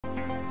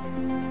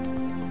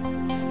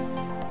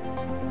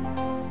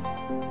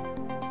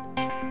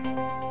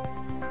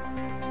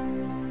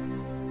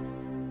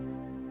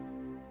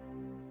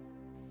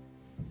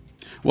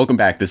Welcome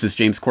back. This is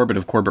James Corbett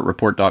of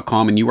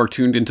CorbettReport.com, and you are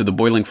tuned into the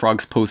Boiling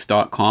Frogs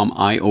Post.com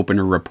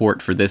Eye-Opener Report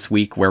for this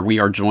week, where we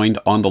are joined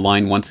on the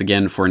line once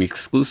again for an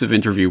exclusive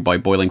interview by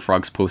Boiling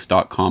Frogs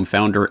Post.com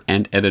founder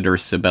and editor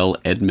Sibel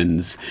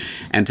Edmonds.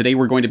 And today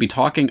we're going to be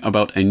talking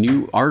about a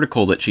new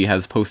article that she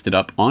has posted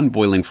up on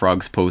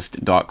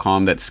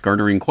BoilingFrogsPost.com that's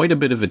garnering quite a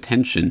bit of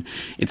attention.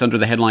 It's under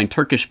the headline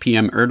Turkish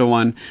PM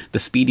Erdogan, the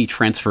Speedy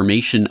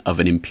Transformation of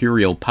an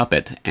Imperial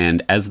Puppet.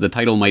 And as the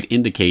title might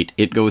indicate,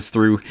 it goes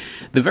through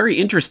the very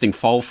interesting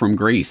fall from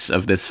grace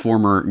of this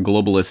former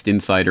globalist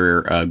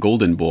insider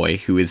golden boy,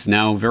 who is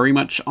now very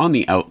much on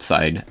the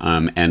outside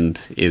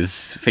and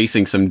is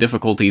facing some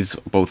difficulties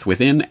both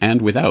within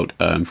and without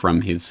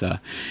from his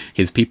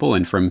people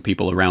and from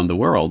people around the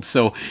world.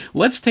 So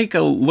let's take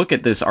a look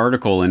at this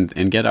article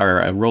and get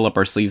our roll up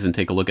our sleeves and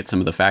take a look at some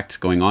of the facts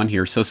going on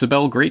here. So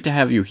Sibel, great to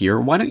have you here.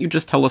 Why don't you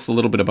just tell us a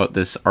little bit about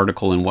this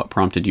article and what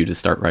prompted you to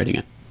start writing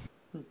it?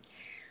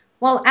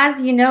 Well, as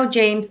you know,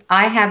 James,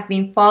 I have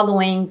been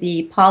following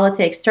the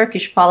politics,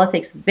 Turkish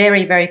politics,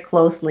 very, very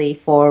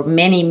closely for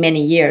many,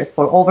 many years,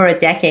 for over a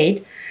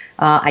decade.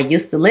 I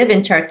used to live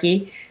in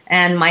Turkey,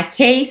 and my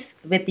case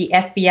with the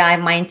FBI,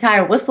 my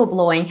entire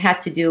whistleblowing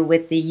had to do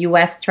with the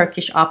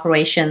U.S.-Turkish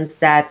operations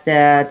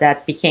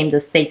that became the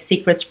state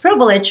secrets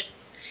privilege.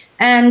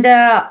 And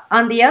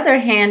on the other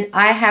hand,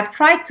 I have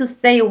tried to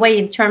stay away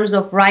in terms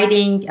of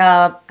writing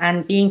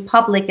and being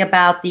public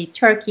about the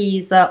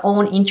Turkey's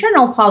own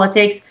internal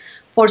politics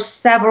for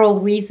several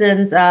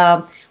reasons.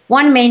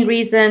 One main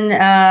reason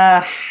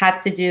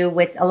had to do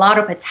with a lot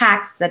of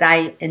attacks that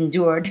I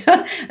endured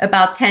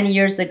about 10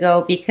 years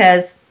ago,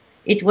 because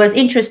it was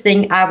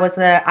interesting. I was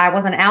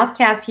an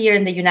outcast here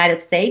in the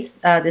United States.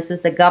 This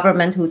is the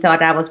government who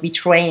thought I was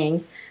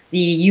betraying the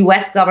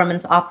U.S.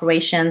 government's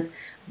operations.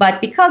 But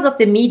because of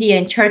the media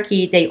in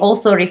Turkey, they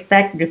also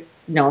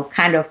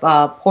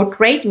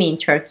portrayed me in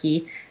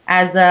Turkey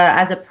as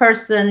a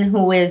person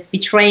who is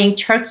betraying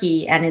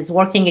Turkey and is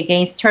working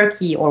against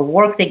Turkey or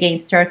worked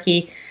against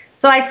Turkey.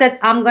 So I said,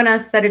 I'm going to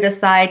set it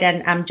aside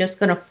and I'm just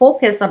going to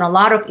focus on a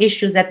lot of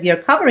issues that we are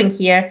covering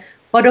here.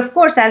 But of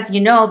course, as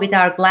you know, with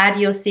our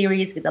Gladio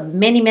series, with the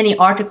many, many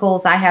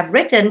articles I have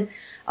written,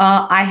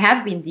 I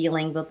have been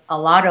dealing with a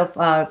lot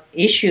of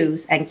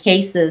issues and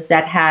cases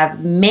that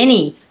have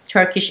many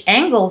Turkish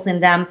angles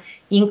in them,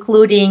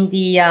 including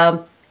the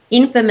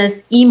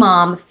infamous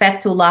Imam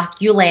Fethullah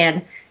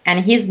Gülen and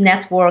his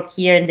network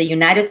here in the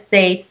United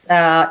States,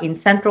 in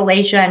Central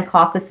Asia and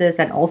Caucasus,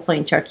 and also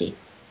in Turkey.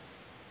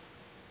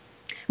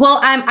 Well,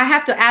 I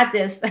have to add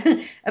this.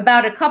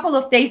 About a couple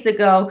of days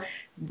ago,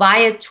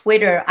 via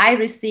Twitter, I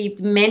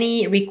received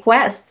many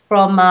requests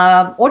from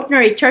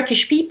ordinary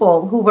Turkish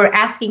people who were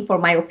asking for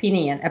my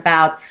opinion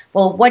about,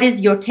 well, what is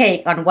your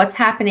take on what's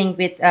happening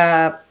with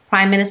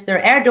Prime Minister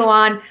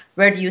Erdogan?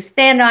 Where do you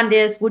stand on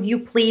this? Would you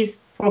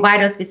please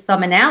provide us with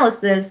some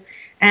analysis?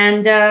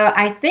 And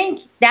I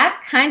think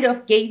that kind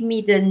of gave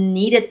me the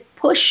needed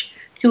push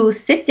to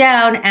sit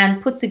down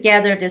and put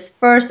together this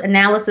first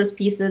analysis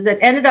pieces that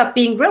ended up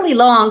being really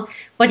long.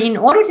 But in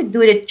order to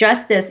do it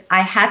justice, I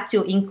had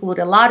to include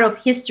a lot of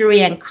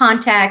history and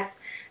context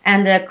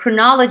and the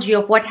chronology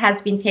of what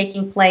has been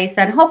taking place.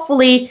 And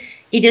hopefully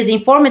it is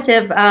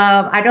informative.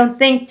 I don't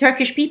think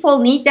Turkish people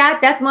need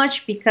that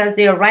much because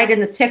they are right in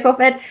the thick of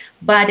it.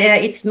 But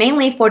it's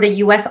mainly for the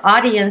U.S.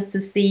 audience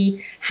to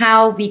see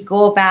how we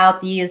go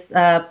about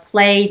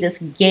play this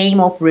game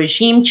of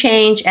regime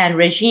change and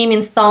regime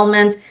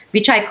installment,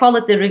 which I call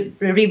it the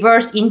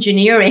reverse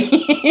engineering.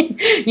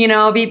 You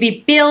know,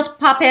 we build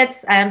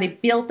puppets and we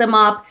build them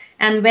up.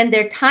 And when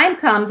their time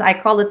comes, I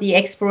call it the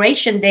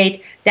expiration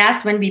date.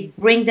 That's when we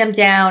bring them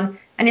down.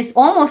 And it's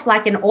almost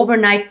like an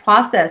overnight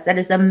process that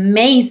is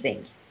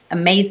amazing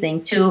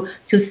to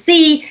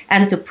see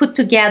and to put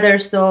together.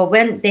 So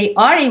when they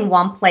are in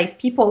one place,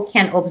 people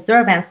can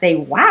observe and say,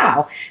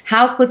 wow,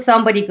 how could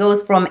somebody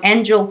goes from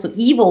angel to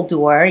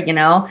evildoer, you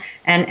know,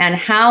 and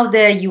how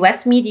the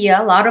U.S.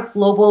 media, a lot of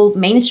global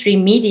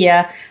mainstream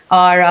media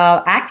are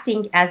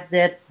acting as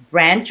the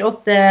branch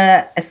of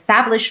the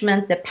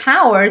establishment, the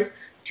powers,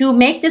 to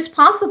make this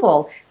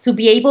possible, to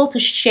be able to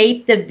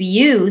shape the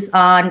views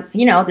on,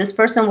 you know, this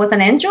person was an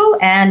angel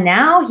and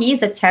now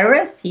he's a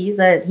terrorist, he's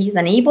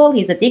an evil,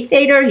 he's a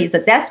dictator, he's a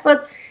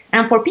despot.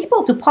 And for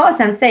people to pause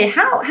and say,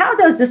 how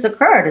does this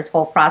occur, this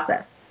whole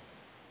process?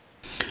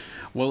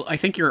 Well, I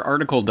think your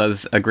article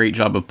does a great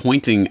job of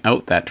pointing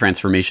out that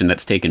transformation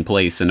that's taken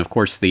place. And of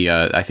course,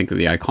 I think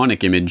the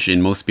iconic image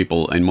in most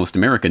people, in most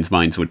Americans'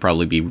 minds, would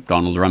probably be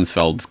Donald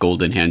Rumsfeld's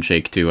golden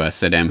handshake to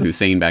Saddam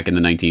Hussein back in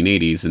the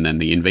 1980s, and then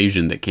the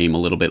invasion that came a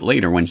little bit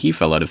later when he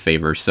fell out of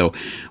favor. So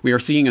we are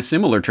seeing a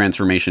similar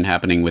transformation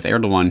happening with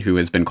Erdogan, who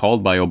has been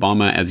called by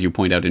Obama, as you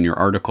point out in your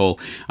article,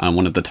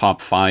 one of the top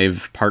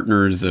 5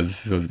 partners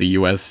of the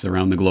U.S.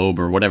 around the globe,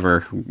 or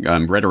whatever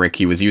rhetoric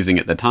he was using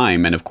at the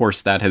time. And of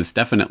course, that has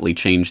definitely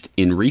changed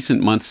in recent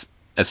months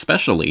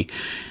especially.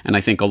 And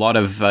I think a lot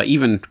of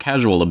even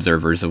casual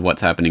observers of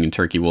what's happening in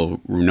Turkey will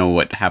know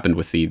what happened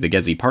with the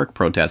Gezi Park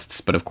protests.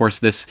 But of course,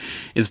 this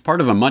is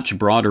part of a much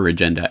broader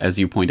agenda, as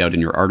you point out in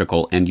your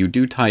article, and you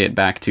do tie it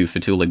back to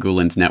Fethullah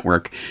Gülen's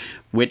network,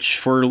 which,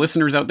 for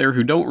listeners out there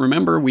who don't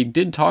remember, we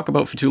did talk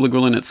about Fethullah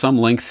Gülen at some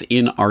length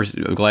in our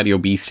Gladio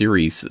B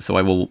series. So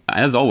I will,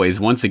 as always,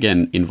 once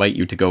again, invite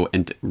you to go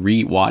and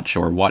re-watch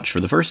or watch for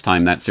the first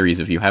time that series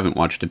if you haven't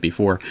watched it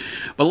before.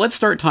 But let's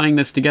start tying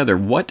this together.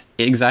 What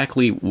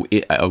exactly,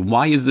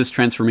 why is this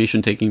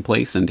transformation taking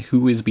place, and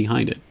who is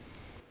behind it?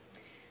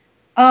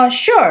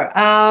 Sure.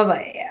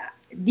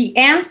 The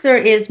answer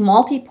is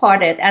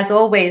multi-parted. As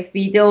always,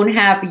 we don't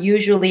have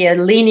usually a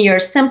linear,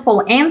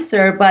 simple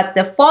answer, but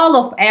the fall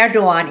of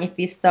Erdogan, if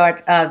we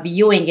start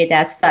viewing it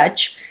as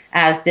such,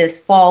 as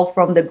this fall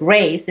from the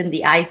grace in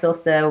the eyes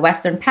of the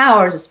Western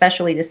powers,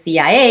 especially the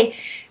CIA,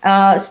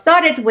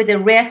 started with a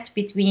rift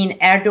between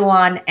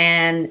Erdogan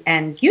and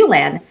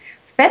Gülen.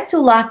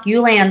 Fethullah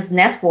Gülen's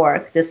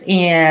network,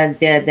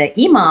 the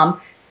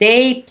Imam,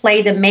 they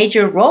played a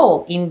major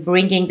role in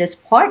bringing this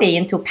party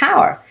into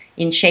power,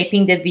 in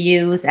shaping the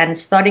views and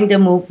starting the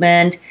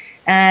movement.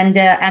 And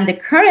the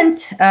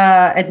current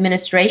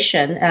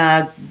administration,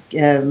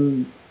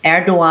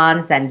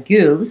 Erdogan's and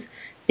Gül's,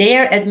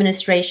 their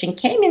administration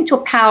came into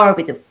power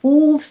with the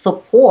full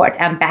support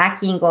and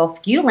backing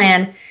of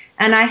Gülen.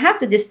 And I have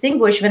to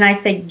distinguish when I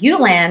say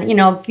Gülen,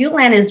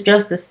 Gülen is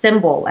just a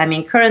symbol. I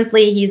mean,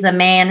 currently he's a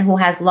man who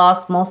has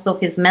lost most of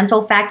his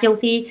mental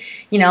faculty.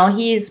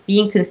 He's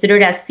being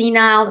considered as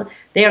senile.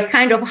 They are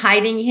kind of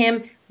hiding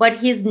him. But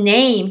his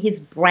name, his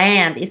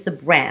brand, is a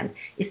brand.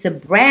 It's a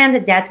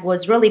brand that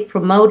was really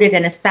promoted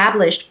and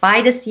established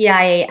by the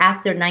CIA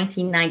after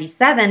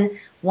 1997,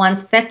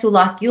 once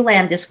Fethullah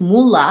Gülen, this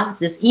mullah,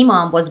 this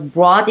imam, was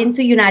brought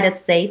into the United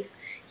States.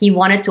 He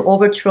wanted to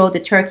overthrow the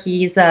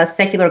Turkey's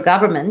secular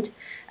government,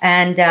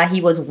 and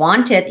he was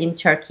wanted in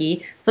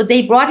Turkey. So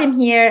they brought him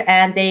here,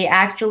 and they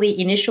actually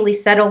initially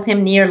settled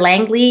him near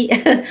Langley,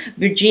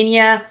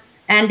 Virginia.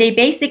 And they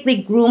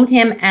basically groomed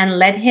him and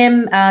let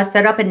him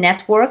set up a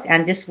network.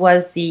 And this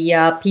was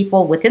the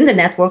people within the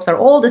networks are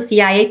all the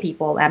CIA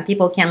people. And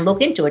people can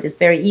look into it. It's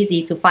very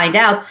easy to find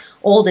out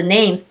all the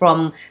names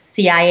from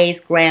CIA's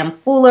Graham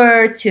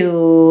Fuller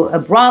to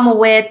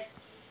Abramowitz.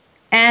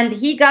 And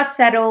he got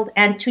settled.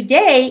 And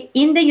today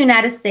in the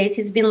United States,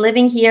 he's been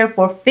living here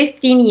for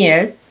 15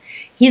 years.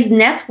 His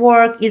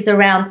network is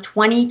around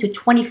 $20 to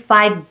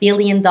 $25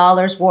 billion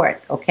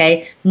worth,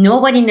 okay?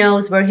 Nobody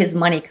knows where his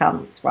money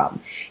comes from.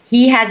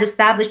 He has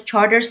established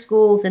charter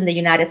schools in the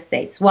United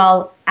States.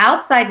 Well,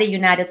 outside the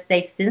United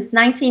States, since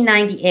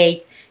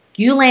 1998,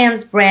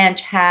 Gülen's branch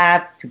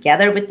have,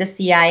 together with the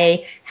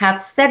CIA, have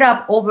set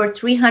up over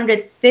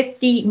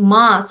 350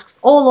 mosques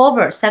all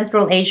over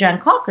Central Asia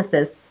and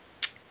Caucasus,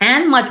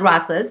 and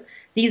madrasas.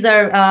 These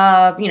are,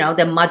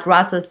 the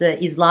madrasas,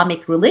 the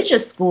Islamic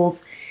religious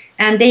schools.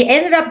 And they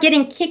ended up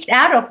getting kicked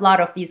out of a lot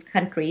of these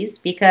countries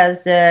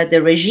because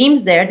the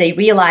regimes there, they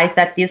realized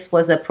that this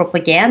was a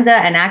propaganda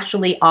and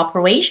actually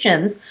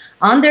operations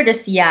under the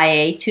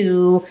CIA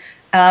to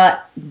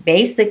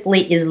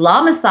basically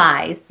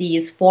Islamicize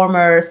these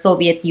former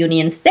Soviet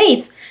Union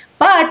states.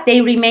 But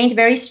they remained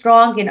very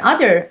strong in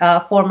other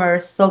former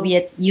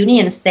Soviet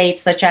Union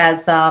states, such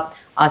as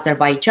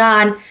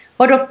Azerbaijan.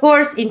 But of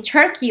course, in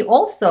Turkey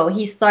also,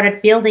 he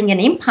started building an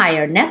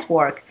empire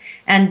network.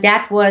 And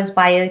that was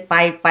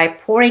by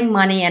pouring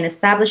money and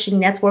establishing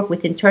network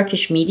within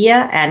Turkish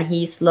media. And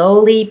he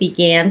slowly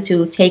began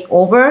to take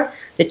over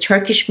the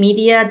Turkish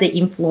media, the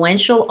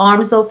influential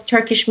arms of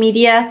Turkish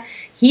media.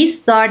 He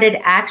started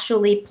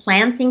actually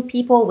planting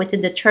people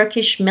within the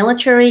Turkish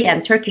military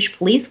and Turkish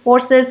police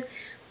forces.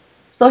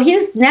 So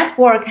his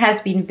network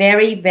has been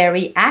very,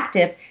 very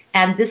active.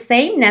 And the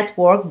same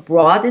network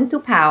brought into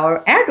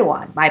power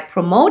Erdogan by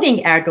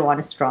promoting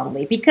Erdogan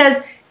strongly.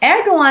 Because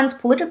Erdogan's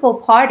political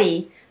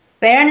party,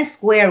 fair and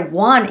square,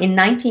 won in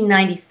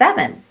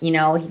 1997.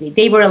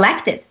 They were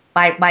elected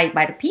by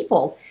the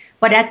people.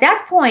 But at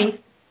that point,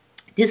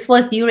 this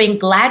was during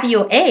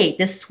Gladio A.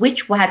 The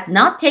switch had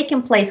not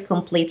taken place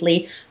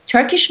completely.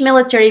 Turkish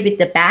military, with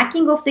the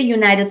backing of the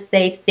United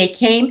States, they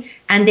came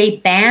and they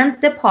banned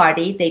the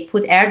party. They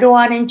put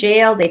Erdogan in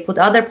jail. They put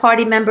other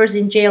party members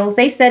in jails.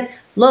 They said,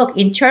 look,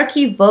 in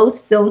Turkey,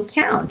 votes don't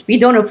count. We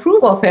don't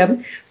approve of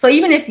him. So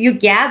even if you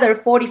gather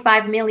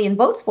 45 million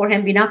votes for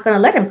him, we're not going to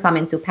let him come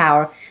into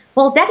power.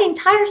 Well, that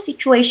entire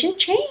situation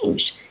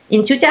changed.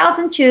 In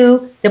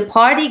 2002, the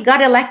party got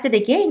elected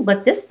again,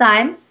 but this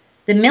time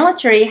the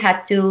military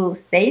had to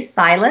stay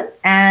silent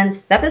and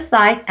step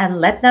aside and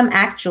let them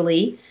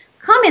actually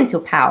come into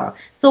power.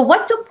 So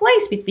what took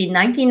place between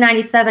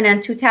 1997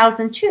 and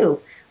 2002?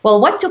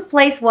 Well, what took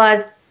place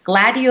was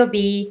Gladio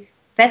B,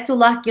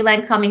 Fethullah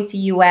Gülen coming to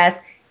US,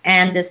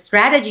 and the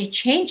strategy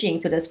changing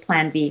to this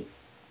Plan B.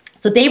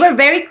 So they were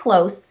very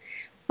close.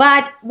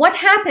 But what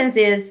happens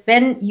is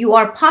when you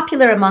are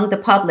popular among the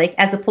public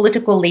as a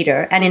political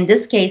leader, and in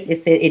this case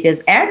it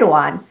is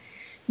Erdogan,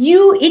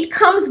 it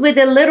comes with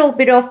a little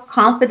bit of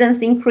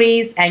confidence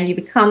increase, and you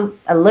become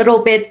a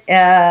little bit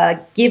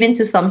given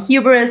to some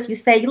hubris. You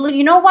say,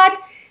 you know what?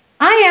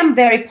 I am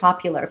very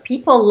popular.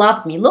 People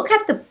love me. Look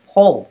at the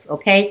polls,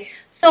 okay?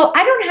 So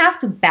I don't have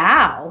to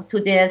bow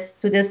to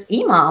this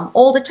imam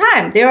all the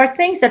time. There are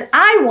things that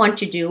I want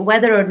to do,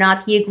 whether or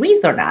not he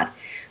agrees or not.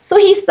 So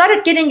he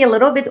started getting a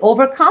little bit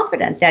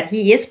overconfident that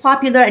he is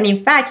popular, and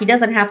in fact, he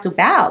doesn't have to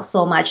bow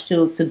so much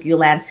to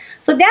Gülen.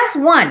 So that's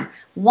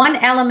one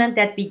element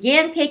that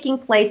began taking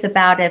place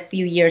about a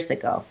few years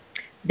ago.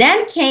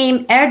 Then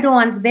came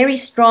Erdogan's very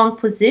strong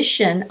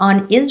position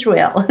on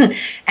Israel,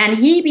 and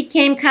he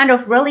became kind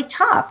of really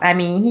tough. I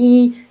mean,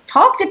 he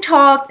talked the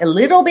talk, a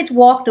little bit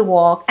walked the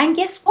walk, and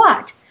guess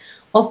what?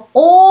 Of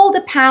all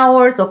the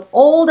powers, of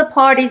all the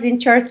parties in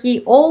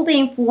Turkey, all the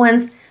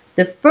influence,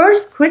 the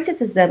first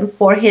criticism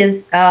for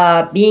his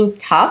being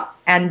tough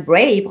and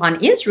brave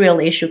on Israel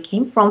issue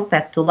came from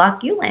Fethullah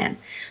Gülen.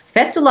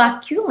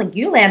 Fethullah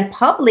Gülen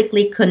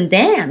publicly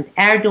condemned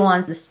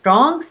Erdogan's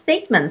strong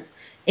statements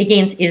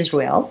against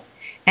Israel.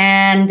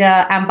 And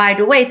by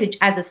the way,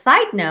 as a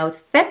side note,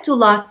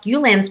 Fethullah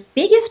Gülen's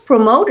biggest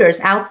promoters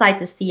outside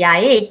the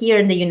CIA here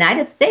in the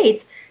United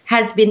States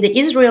has been the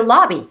Israel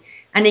lobby.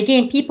 And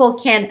again, people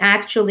can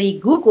actually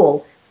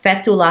Google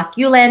Fethullah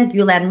Gülen,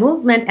 Gülen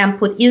movement, and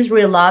put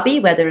Israel lobby,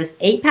 whether it's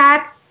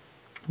AIPAC,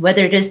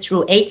 whether it is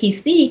through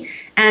ATC,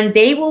 and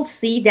they will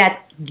see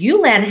that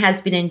Gülen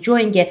has been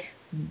enjoying a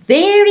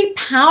very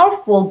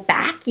powerful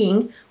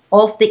backing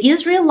of the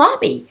Israel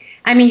lobby.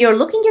 I mean, you're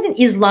looking at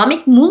an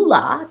Islamic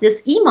mullah,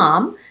 this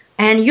imam,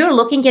 and you're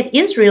looking at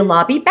Israel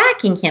lobby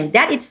backing him.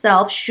 That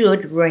itself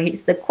should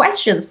raise the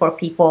questions for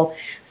people.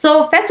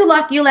 So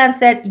Fethullah Gülen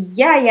said,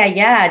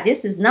 yeah,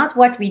 this is not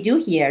what we do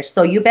here.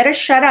 So you better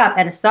shut up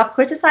and stop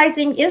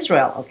criticizing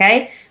Israel,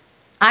 okay?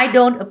 I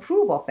don't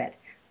approve of it.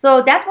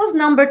 So that was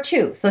number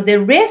two. So the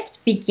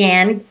rift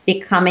began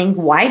becoming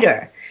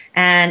wider,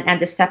 and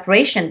the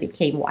separation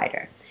became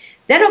wider.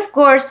 Then, of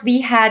course,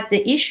 we had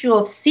the issue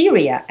of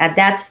Syria, and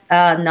that's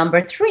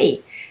number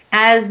three.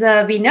 As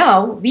we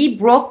know, we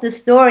broke the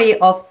story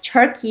of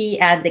Turkey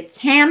and the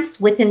camps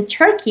within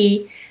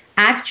Turkey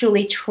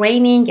actually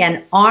training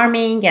and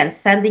arming and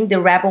sending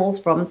the rebels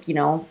from,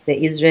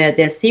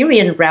 the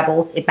Syrian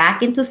rebels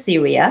back into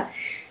Syria.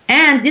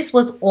 And this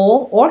was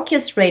all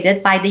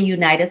orchestrated by the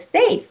United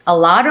States. A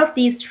lot of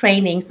these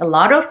trainings, a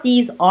lot of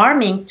these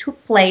arming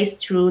took place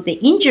through the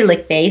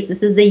Incirlik base.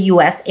 This is the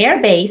U.S.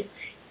 air base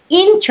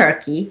in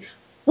Turkey,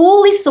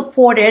 fully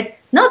supported,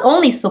 not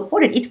only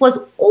supported, it was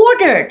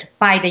ordered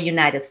by the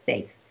United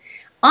States.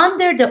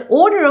 Under the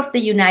order of the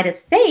United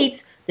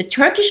States, the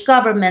Turkish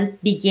government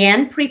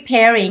began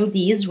preparing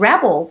these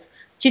rebels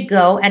to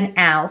go and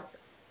oust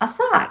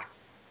Assad.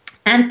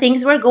 And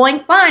things were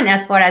going fine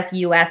as far as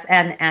US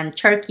and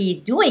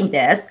Turkey doing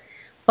this.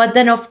 But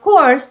then, of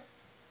course,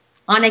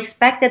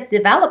 unexpected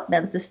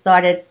developments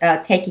started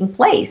taking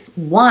place.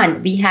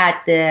 One, we had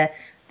the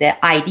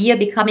idea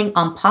becoming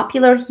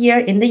unpopular here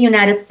in the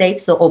United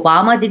States. So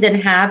Obama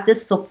didn't have the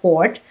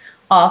support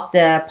of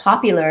the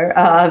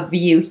popular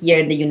view here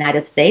in the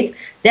United States.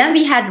 Then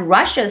we had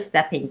Russia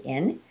stepping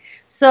in.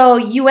 So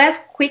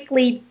US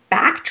quickly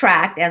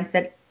backtracked and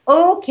said,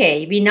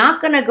 okay, we're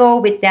not going to go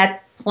with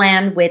that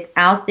plan with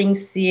ousting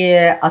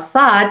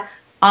Assad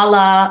a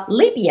la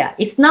Libya.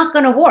 It's not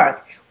going to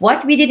work.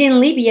 What we did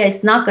in Libya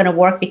is not going to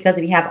work because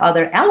we have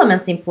other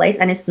elements in place,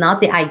 and it's not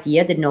the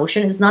idea, the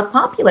notion is not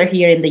popular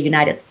here in the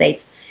United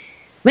States.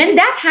 When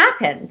that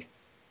happened,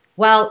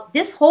 well,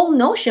 this whole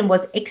notion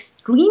was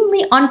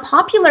extremely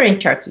unpopular in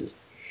Turkey.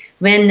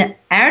 When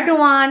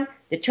Erdogan,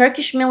 the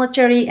Turkish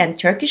military, and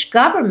Turkish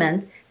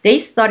government, they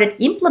started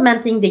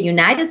implementing the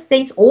United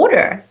States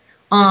order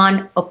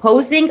on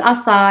opposing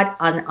Assad,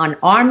 on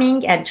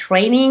arming and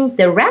training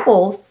the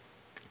rebels,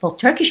 well,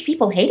 Turkish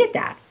people hated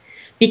that.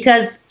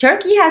 Because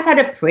Turkey has had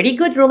a pretty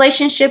good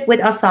relationship with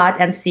Assad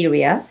and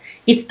Syria.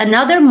 It's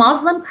another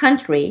Muslim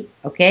country,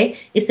 okay?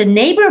 It's a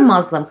neighbor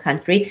Muslim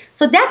country.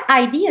 So that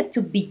idea to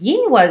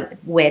begin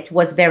with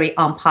was very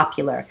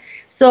unpopular.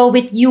 So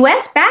with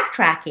US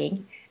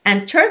backtracking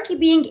and Turkey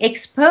being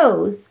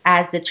exposed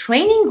as the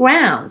training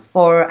grounds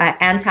for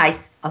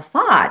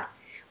anti-Assad,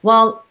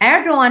 well,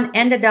 Erdogan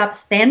ended up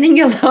standing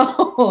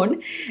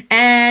alone.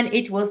 And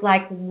it was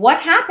like,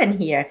 what happened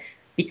here?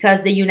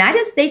 Because the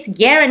United States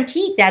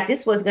guaranteed that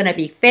this was going to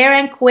be fair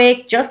and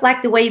quick, just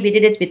like the way we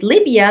did it with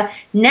Libya.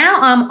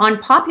 Now I'm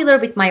unpopular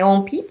with my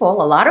own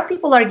people. A lot of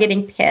people are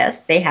getting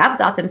pissed. They have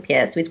gotten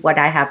pissed with what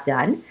I have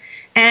done.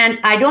 And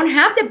I don't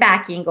have the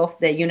backing of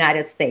the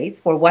United States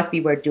for what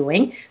we were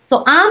doing.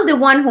 So I'm the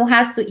one who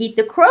has to eat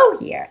the crow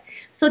here.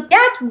 So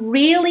that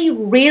really,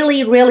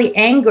 really, really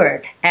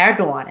angered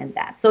Erdogan in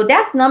that. So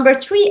that's number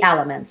three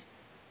elements.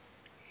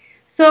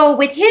 So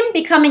with him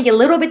becoming a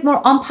little bit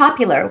more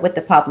unpopular with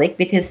the public,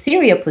 with his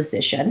Syria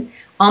position,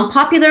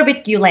 unpopular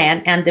with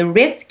Gülen, and the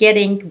rift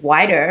getting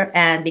wider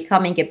and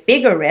becoming a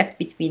bigger rift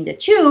between the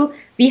two,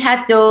 we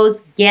had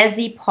those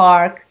Gezi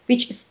Park,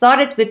 which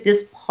started with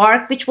this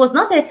park, which was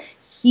not a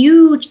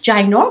huge,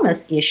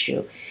 ginormous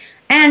issue.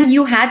 And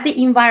you had the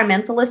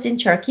environmentalists in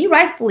Turkey,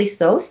 rightfully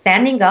so,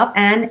 standing up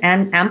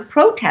and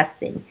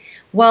protesting.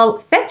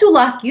 Well,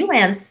 Fethullah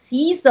Gülen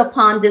seized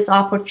upon this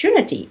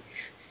opportunity.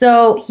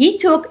 So he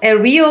took a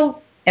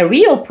real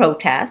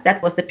protest,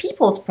 that was the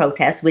people's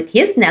protest, with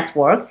his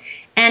network,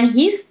 and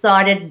he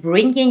started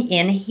bringing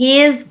in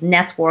his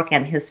network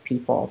and his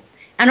people.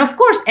 And of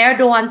course,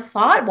 Erdogan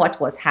saw what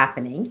was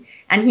happening,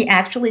 and he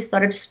actually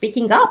started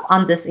speaking up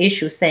on this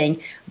issue, saying,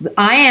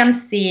 I am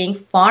seeing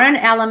foreign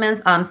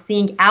elements, I'm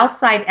seeing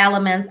outside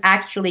elements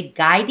actually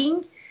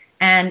guiding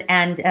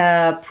and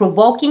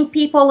provoking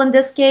people in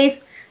this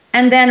case.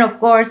 And then, of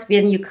course,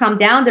 when you come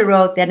down the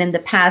road, then in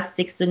the past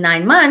 6 to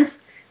 9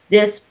 months,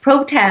 this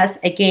protest,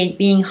 again,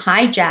 being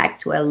hijacked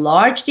to a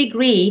large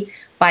degree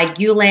by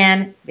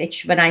Gülen,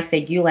 which when I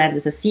say Gülen,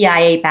 is a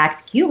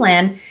CIA-backed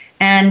Gülen,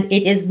 and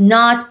it is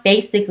not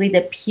basically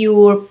the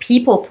pure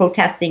people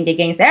protesting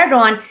against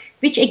Erdogan,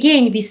 which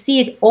again, we see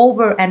it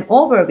over and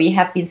over. We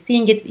have been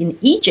seeing it in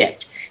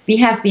Egypt. We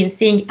have been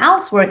seeing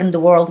elsewhere in the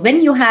world.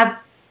 When you have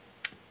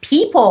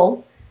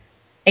people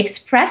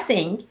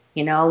expressing,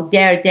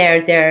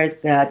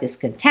 their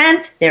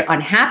discontent, their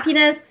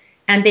unhappiness,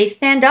 and they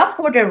stand up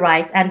for their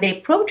rights and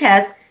they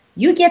protest,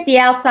 you get the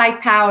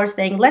outside power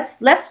saying,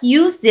 let's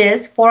use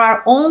this for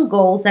our own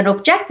goals and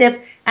objectives.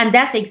 And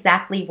that's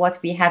exactly what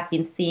we have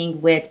been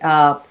seeing with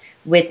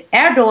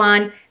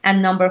Erdogan.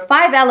 And number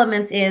 5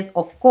 elements is,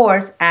 of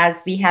course,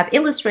 as we have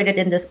illustrated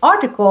in this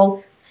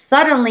article,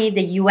 suddenly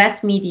the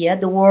US media,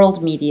 the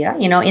world media,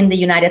 in the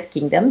United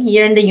Kingdom,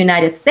 here in the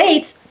United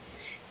States,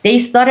 they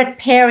started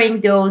pairing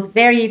those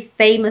very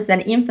famous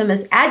and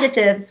infamous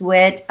adjectives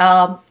with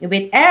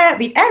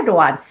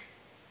Erdogan: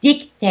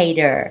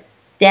 dictator,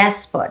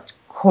 despot,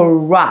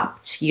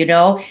 corrupt,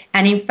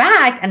 And in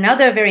fact,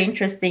 another very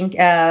interesting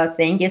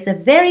thing is a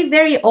very,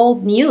 very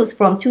old news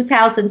from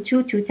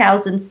 2002,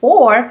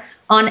 2004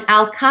 on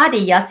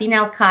Al-Qadi, Yassin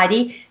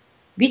Al-Qadi,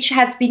 which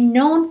has been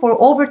known for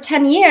over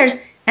 10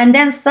 years. And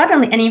then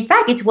suddenly, and in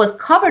fact, it was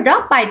covered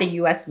up by the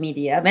US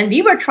media when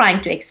we were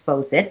trying to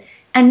expose it.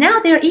 And now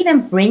they're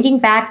even bringing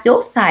back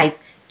those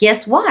ties.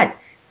 Guess what?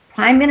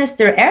 Prime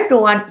Minister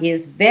Erdogan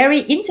is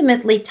very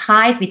intimately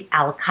tied with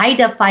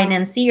Al-Qaeda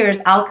financiers,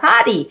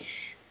 Al-Qadi.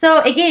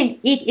 So again,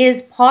 it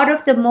is part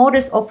of the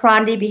modus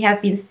operandi we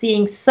have been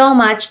seeing so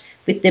much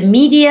with the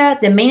media,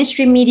 the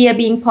mainstream media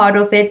being part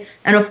of it,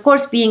 and of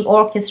course being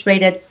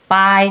orchestrated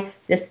by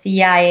the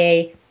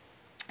CIA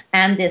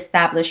and the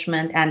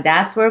establishment. And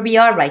that's where we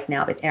are right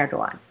now with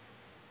Erdogan.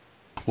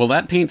 Well,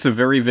 that paints a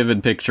very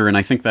vivid picture, and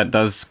I think that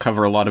does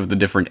cover a lot of the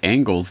different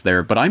angles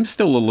there, but I'm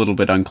still a little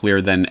bit unclear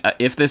then,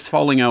 if this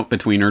falling out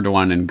between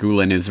Erdogan and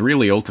Gülen is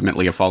really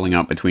ultimately a falling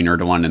out between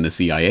Erdogan and the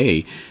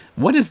CIA,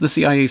 what is the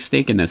CIA's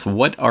stake in this?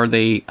 What are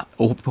they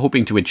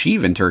hoping to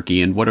achieve in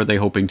Turkey, and what are they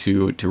hoping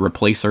to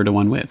replace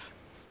Erdogan with?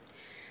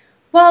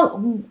 Well,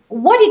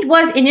 what it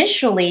was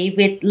initially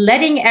with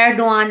letting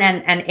Erdogan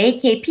and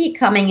AKP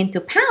coming into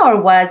power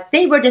was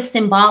they were the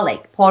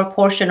symbolic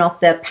portion of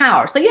the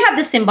power. So you have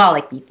the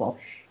symbolic people.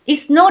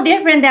 It's no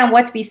different than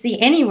what we see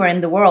anywhere in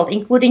the world,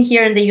 including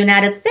here in the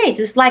United States.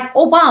 It's like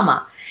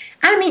Obama.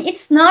 I mean,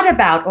 it's not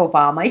about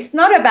Obama. It's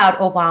not about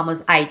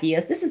Obama's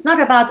ideas. This is not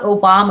about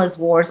Obama's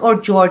wars or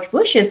George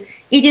Bush's.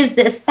 It is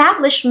the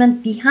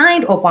establishment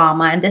behind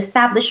Obama and the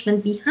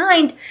establishment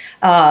behind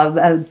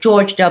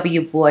George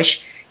W.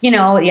 Bush.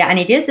 And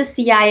it is the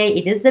CIA,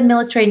 it is the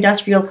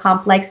military-industrial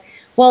complex.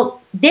 Well,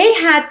 they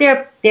had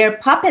their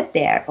puppet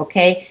there,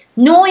 okay,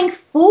 knowing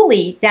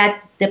fully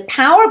that the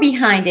power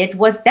behind it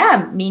was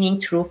them,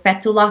 meaning through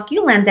Fethullah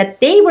Gülen,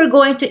 that they were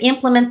going to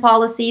implement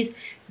policies,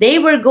 they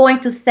were going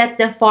to set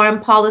the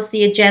foreign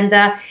policy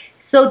agenda.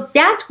 So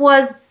that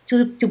was,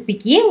 to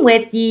begin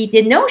with,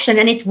 the notion,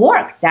 and it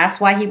worked.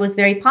 That's why he was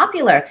very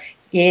popular.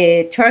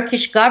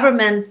 Turkish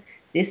government,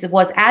 this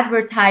was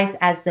advertised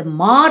as the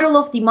model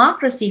of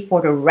democracy for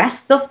the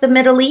rest of the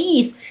Middle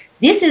East.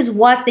 This is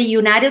what the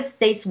United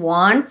States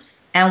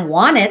wants and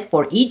wanted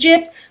for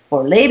Egypt,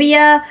 for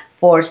Libya,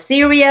 for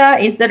Syria.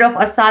 Instead of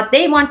Assad,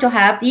 they want to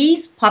have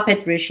these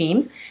puppet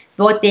regimes,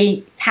 what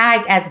they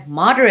tag as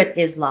moderate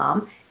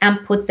Islam,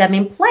 and put them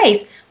in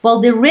place.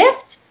 Well, the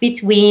rift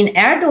between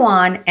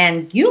Erdogan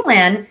and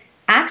Gülen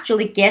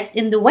actually gets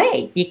in the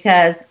way,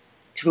 because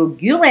through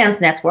Gülen's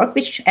network,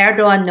 which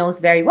Erdogan knows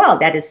very well,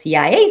 that is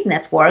CIA's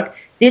network,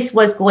 this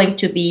was going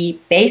to be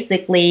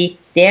basically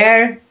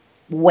their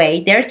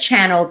way, their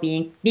channel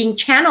being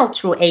channeled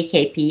through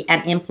AKP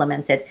and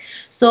implemented.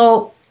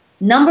 So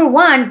number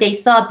one, they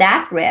saw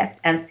that rift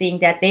and seeing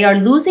that they are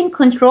losing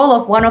control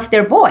of one of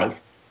their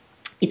boys.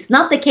 It's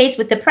not the case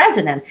with the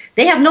president.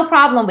 They have no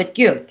problem with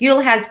Gül.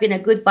 Gül has been a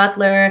good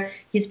butler.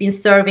 He's been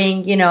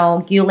serving,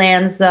 all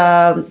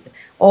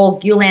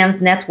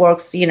Gülen's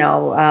networks,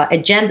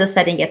 agenda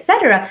setting,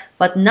 etc.,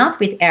 but not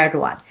with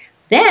Erdogan.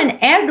 Then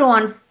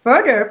Erdogan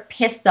further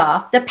pissed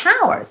off the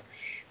powers,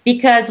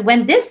 because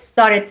when this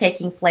started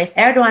taking place,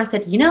 Erdogan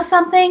said, you know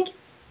something?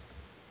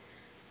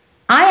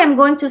 I am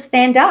going to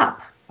stand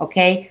up,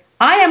 okay?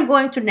 I am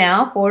going to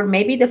now, for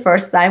maybe the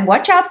first time,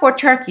 watch out for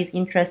Turkey's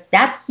interest.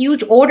 That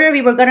huge order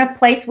we were going to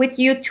place with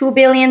you, $2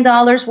 billion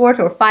worth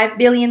or $5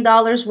 billion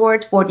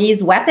worth for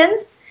these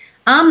weapons,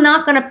 I'm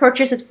not going to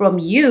purchase it from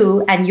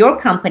you and your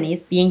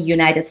companies, being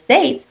United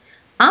States.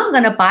 I'm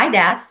going to buy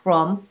that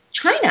from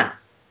China.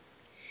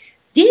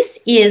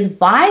 This is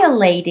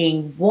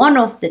violating one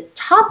of the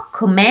top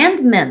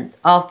commandments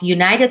of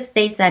United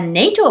States and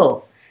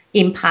NATO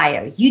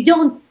empire. You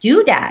don't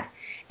do that.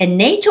 A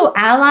NATO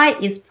ally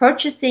is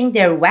purchasing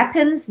their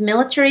weapons,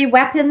 military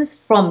weapons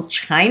from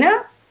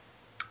China.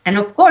 And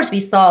of course,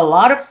 we saw a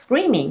lot of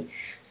screaming.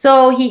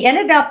 So he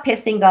ended up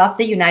pissing off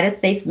the United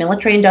States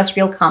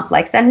military-industrial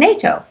complex and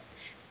NATO.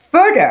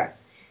 Further,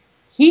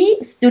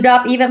 he stood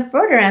up even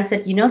further and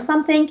said, you know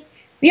something?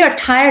 We are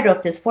tired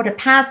of this. For the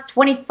past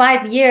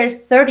 25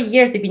 years, 30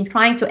 years, we've been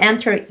trying to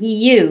enter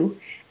EU.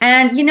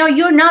 And, you know,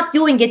 you're not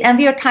doing it, and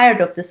we are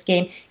tired of this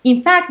game.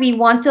 In fact, we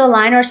want to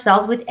align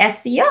ourselves with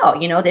SCO,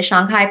 you know, the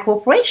Shanghai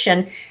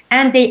Cooperation,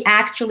 and they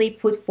actually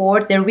put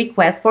forward their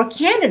request for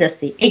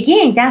candidacy.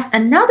 Again, that's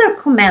another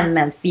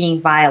commandment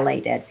being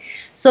violated.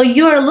 So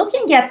you're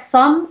looking at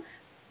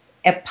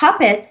a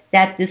puppet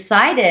that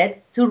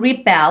decided to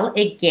rebel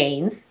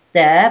against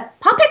the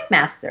puppet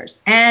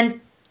masters.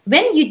 And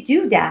when you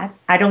do that,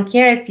 I don't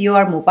care if you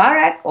are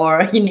Mubarak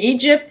or in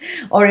Egypt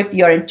or if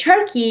you're in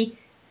Turkey,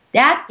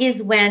 that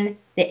is when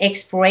the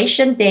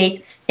expiration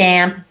date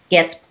stamp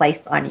gets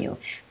placed on you.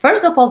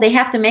 First of all, they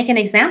have to make an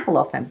example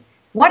of him.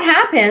 What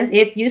happens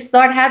if you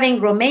start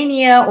having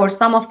Romania or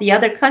some of the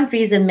other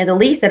countries in the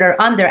Middle East that are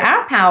under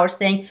our power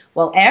saying,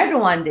 well,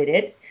 Erdogan did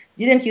it.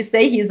 Didn't you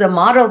say he's a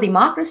model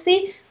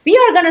democracy? We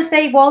are going to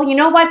say, well, you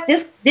know what?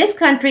 This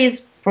country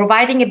is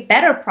providing a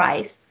better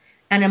price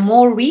and a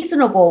more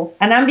reasonable,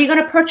 and then we're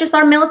going to purchase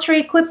our military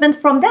equipment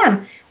from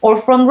them or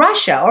from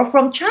Russia or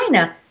from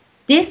China.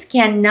 This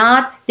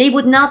cannot, they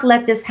would not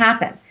let this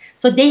happen.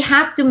 So they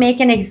have to make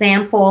an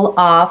example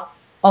of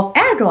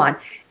Erdogan.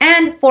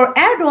 And for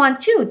Erdogan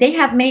too, they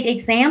have made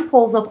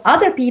examples of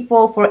other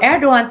people for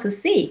Erdogan to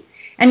see.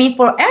 I mean,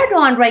 for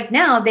Erdogan right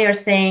now, they are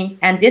saying,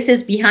 and this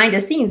is behind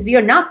the scenes, we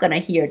are not going to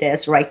hear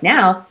this right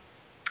now.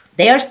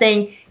 They are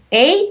saying,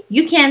 A,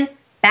 you can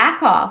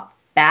back off,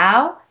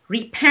 bow,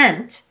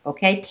 repent,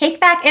 okay, take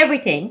back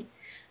everything,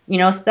 you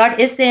know, start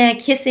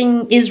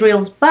kissing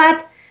Israel's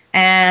butt,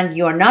 and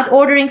you're not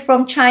ordering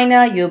from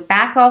China, you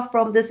back off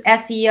from this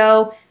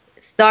SEO,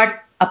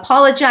 start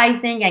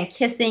apologizing and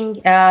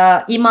kissing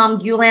Imam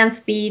Gülen's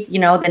feet, you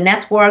know, the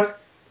networks,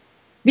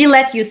 we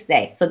let you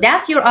stay. So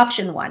that's your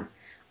option one.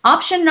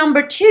 Option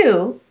number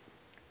two,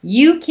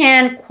 you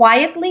can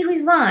quietly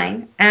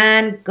resign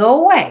and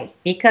go away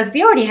because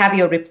we already have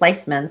your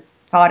replacement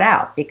thought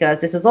out because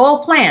this is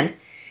all planned.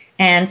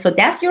 And so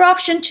that's your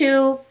option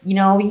two. You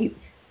know,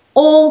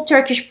 all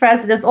Turkish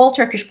presidents, all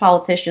Turkish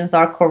politicians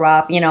are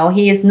corrupt. You know,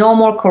 he is no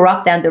more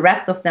corrupt than the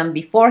rest of them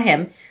before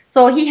him.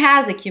 So he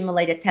has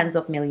accumulated tens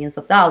of millions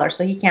of dollars.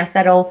 So he can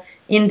settle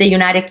in the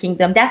United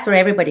Kingdom. That's where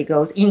everybody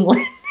goes,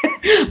 England.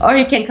 Or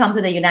he can come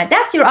to the United.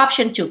 That's your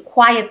option two,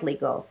 quietly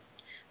go.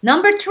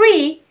 Number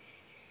three,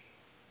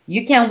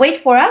 you can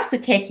wait for us to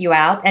take you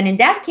out. And in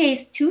that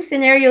case, two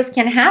scenarios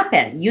can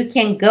happen. You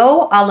can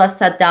go a la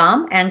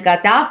Saddam and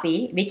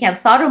Gaddafi. We can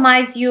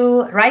sodomize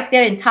you right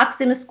there in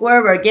Taksim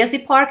Square where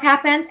Gezi Park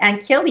happened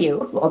and kill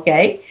you,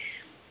 okay?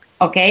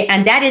 Okay,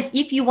 and that is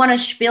if you want to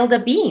spill the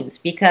beans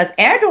because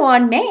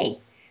Erdogan may.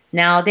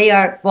 Now they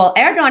are, well,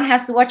 Erdogan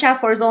has to watch out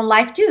for his own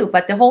life too.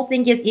 But the whole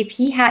thing is if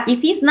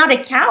he's not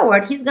a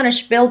coward, he's going to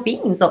spill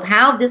beans of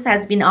how this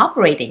has been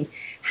operating,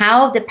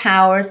 how the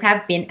powers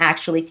have been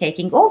actually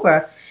taking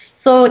over.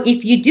 So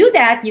if you do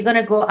that, you're going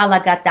to go a la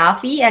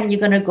Gaddafi and you're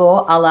going to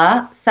go a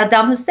la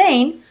Saddam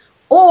Hussein.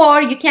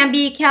 Or you can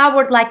be a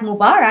coward like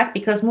Mubarak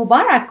because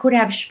Mubarak could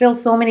have spilled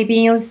so many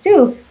beans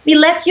too. We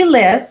let you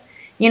live.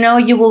 You know,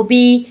 you will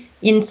be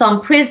in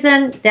some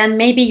prison, then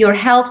maybe your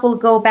health will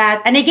go bad.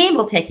 And again,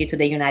 we'll take you to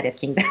the United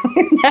Kingdom.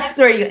 That's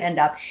where you end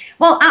up.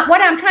 Well,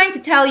 what I'm trying to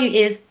tell you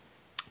is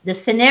the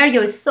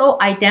scenario is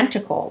so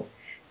identical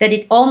that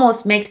it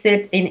almost makes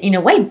it, in a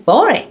way,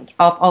 boring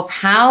of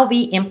how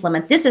we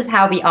implement. This is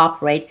how we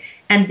operate.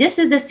 And this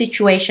is the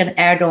situation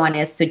Erdogan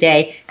is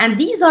today. And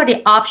these are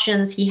the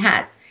options he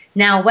has.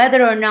 Now,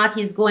 whether or not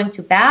he's going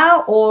to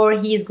bow or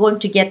he's going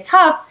to get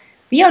tough,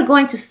 we are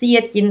going to see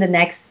it in the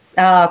next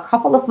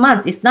couple of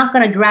months. It's not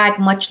going to drag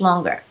much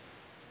longer.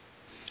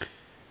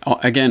 Oh,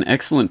 again,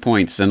 excellent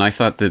points. And I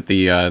thought that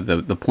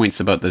the points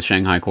about the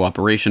Shanghai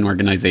Cooperation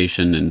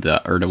Organization and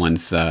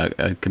Erdogan's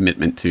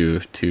commitment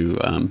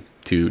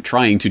to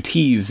trying to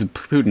tease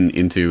Putin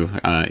into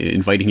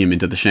inviting him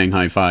into the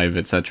Shanghai Five,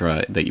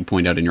 etc., that you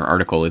point out in your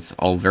article, is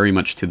all very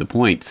much to the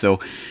point. So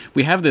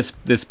we have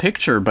this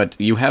picture, but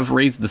you have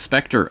raised the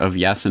specter of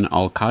Yassin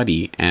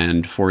al-Qadi.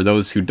 And for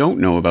those who don't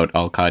know about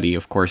al-Qadi,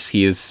 of course,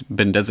 he has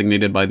been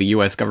designated by the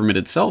U.S. government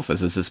itself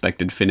as a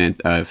suspected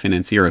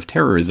financier of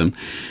terrorism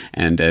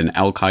and an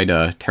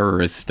al-Qaeda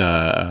terrorist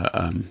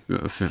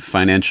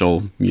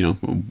financial,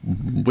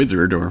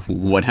 wizard or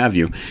what have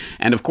you.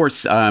 And of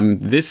course,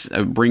 this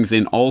brings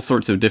brings in all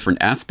sorts of different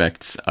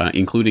aspects,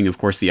 including, of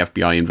course, the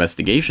FBI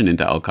investigation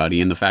into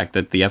al-Qadi and the fact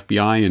that the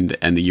FBI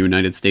and the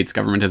United States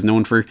government has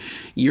known for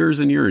years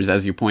and years,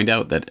 as you point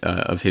out, that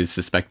of his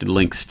suspected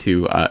links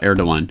to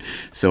Erdogan.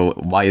 So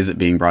why is it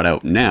being brought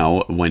out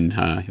now when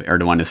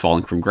Erdogan is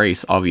falling from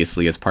grace,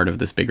 obviously as part of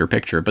this bigger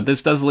picture? But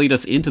this does lead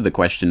us into the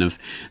question of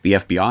the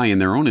FBI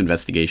and their own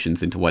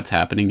investigations into what's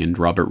happening, and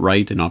Robert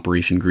Wright and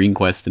Operation Green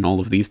Quest and all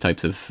of these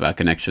types of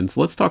connections.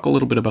 Let's talk a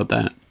little bit about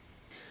that.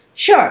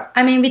 Sure.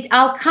 I mean, with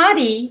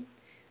al-Qadi,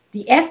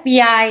 the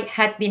FBI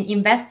had been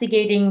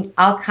investigating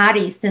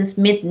al-Qadi since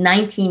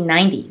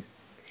mid-1990s.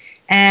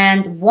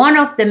 And one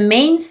of the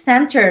main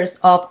centers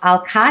of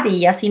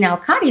al-Qadi, Yassin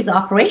al-Qadi's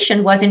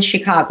operation, was in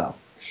Chicago.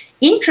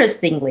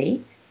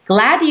 Interestingly,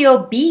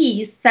 Gladio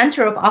B's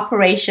center of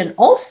operation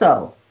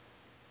also,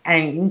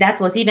 and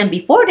that was even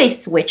before they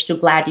switched to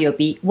Gladio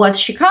B, was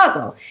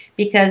Chicago,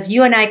 because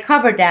you and I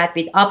covered that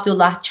with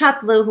Abdullah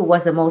Chatlu, who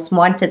was the most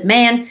wanted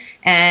man,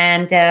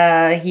 and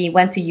he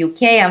went to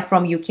UK, and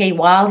from UK,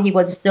 while he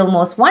was still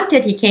most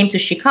wanted, he came to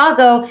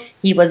Chicago,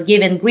 he was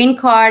given green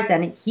cards,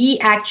 and he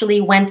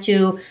actually went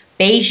to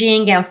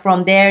Beijing, and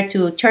from there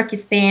to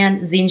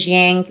Turkestan,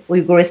 Xinjiang,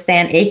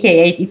 Uyghuristan,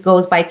 aka it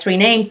goes by 3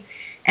 names.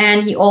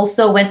 And he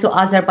also went to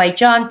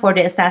Azerbaijan for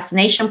the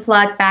assassination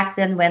plot back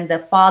then when the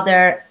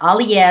father,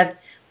 Aliyev,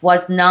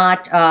 was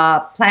not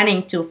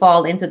planning to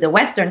fall into the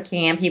Western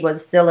camp. He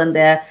was still in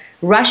the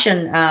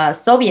Russian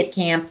Soviet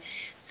camp.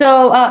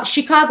 So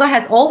Chicago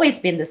has always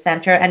been the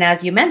center. And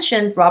as you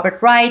mentioned,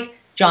 Robert Wright,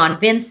 John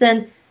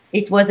Vincent,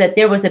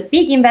 there was a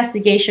big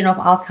investigation of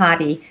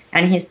al-Qadi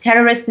and his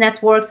terrorist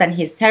networks and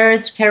his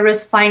terrorist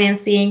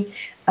financiering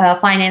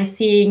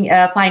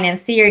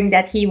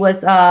that he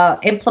was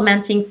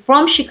implementing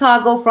from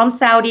Chicago, from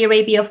Saudi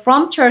Arabia,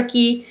 from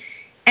Turkey.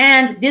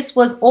 And this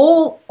was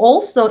all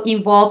also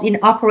involved in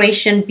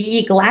Operation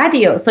B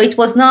Gladio. So it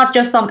was not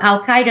just some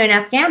al-Qaeda in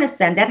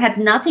Afghanistan. That had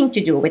nothing to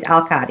do with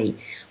al-Qadi.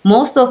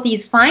 Most of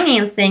these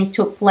financing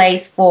took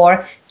place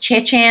for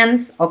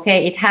Chechens.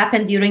 Okay, it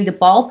happened during the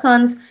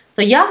Balkans.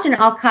 So Yassin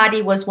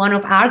al-Qadi was one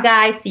of our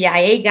guys,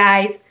 CIA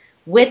guys,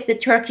 with the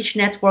Turkish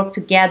network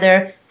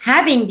together,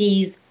 having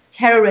these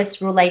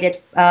terrorist-related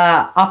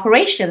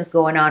operations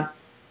going on.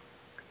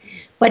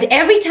 But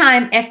every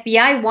time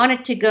FBI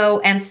wanted to go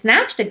and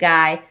snatch the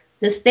guy,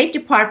 the State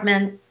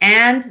Department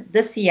and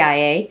the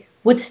CIA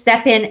would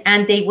step in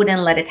and they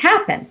wouldn't let it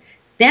happen.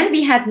 Then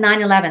we had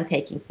 9/11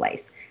 taking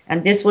place.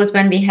 And this was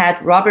when we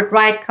had Robert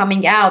Wright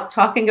coming out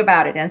talking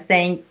about it and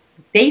saying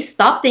they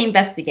stopped the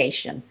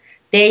investigation.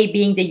 They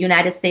being the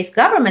United States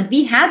government,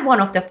 we had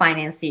one of the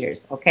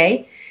financiers,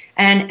 okay?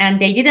 And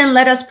they didn't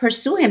let us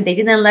pursue him. They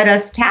didn't let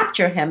us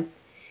capture him.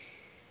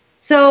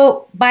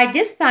 So by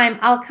this time,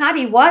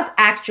 al-Qadi was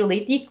actually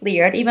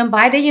declared, even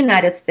by the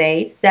United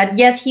States, that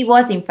yes, he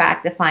was in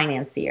fact the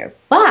financier.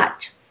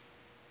 But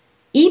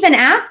even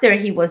after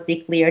he was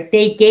declared,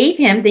 they gave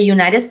him, the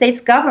United States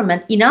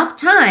government, enough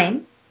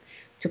time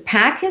to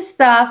pack his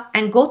stuff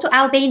and go to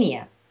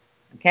Albania,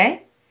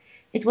 okay?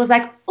 It was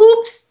like,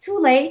 oops, too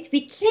late.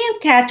 We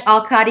can't catch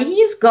al-Qadi.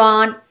 He's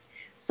gone.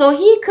 So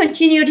he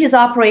continued his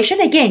operation.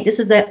 Again, this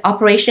is the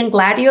Operation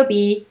Gladio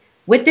B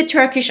with the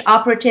Turkish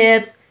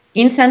operatives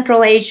in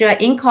Central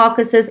Asia, in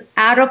Caucasus,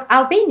 out of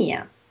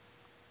Albania.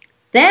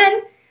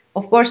 Then,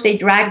 of course, they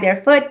dragged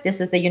their foot.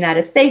 This is the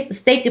United States. The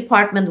State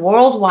Department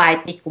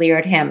worldwide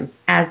declared him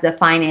as the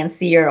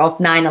financier of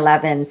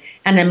 9/11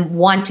 and a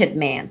wanted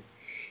man.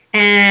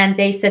 And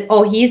they said,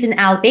 oh, he's in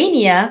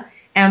Albania,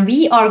 and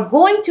we are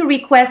going to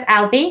request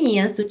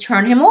Albanians to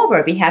turn him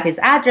over. We have his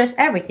address,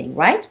 everything,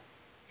 right?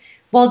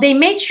 Well, they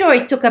made sure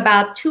it took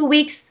about 2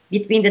 weeks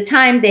between the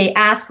time they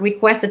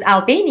requested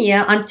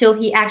Albania until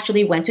he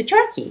actually went to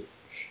Turkey.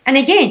 And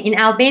again, in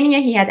Albania,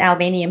 he had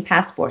Albanian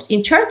passports.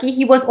 In Turkey,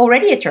 he was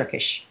already a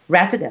Turkish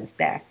resident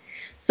there.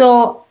 So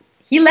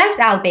he left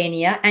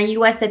Albania, and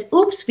US said,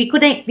 oops, we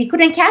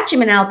couldn't catch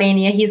him in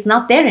Albania. He's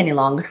not there any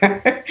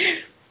longer.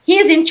 He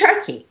is in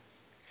Turkey.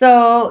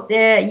 So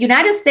the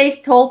United States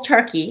told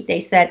Turkey, they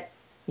said,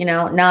 you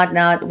know,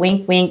 nod,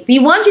 wink, wink. We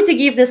want you to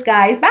give this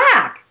guy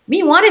back.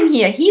 We want him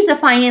here. He's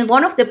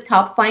one of the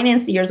top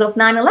financiers of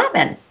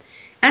 9/11.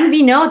 And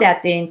we know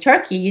that in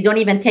Turkey, you don't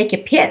even take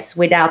a piss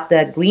without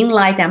the green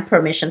light and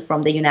permission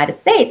from the United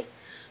States.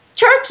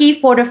 Turkey,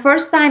 for the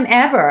first time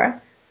ever,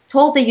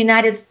 told the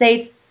United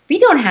States, we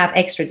don't have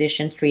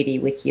extradition treaty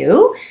with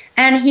you.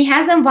 And he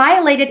hasn't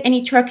violated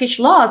any Turkish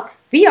laws.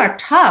 We are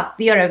tough.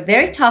 We are a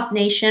very tough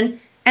nation.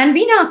 And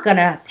we're not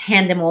going to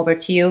hand him over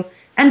to you.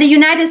 And the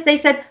United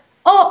States said,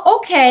 oh,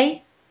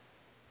 okay.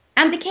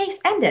 And the case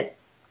ended.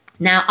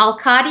 Now,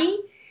 al-Qadi,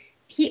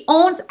 he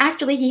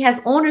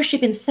has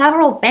ownership in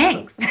several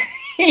banks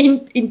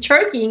in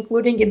Turkey,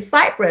 including in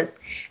Cyprus.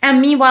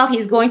 And meanwhile,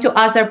 he's going to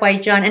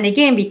Azerbaijan. And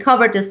again, we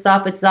covered this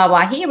stuff with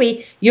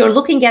Zawahiri. You're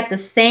looking at the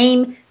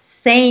same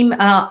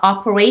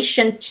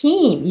operation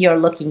team you're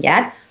looking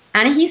at.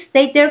 And he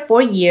stayed there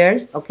for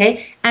years, okay?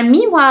 And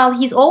meanwhile,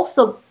 he's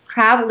also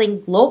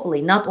traveling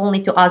globally, not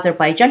only to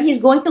Azerbaijan.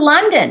 He's going to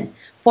London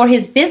for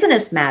his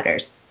business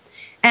matters.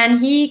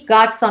 And he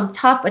got some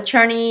tough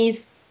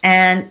attorneys.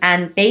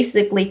 and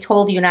basically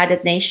told the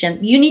United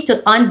Nations, you need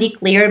to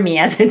undeclare me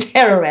as a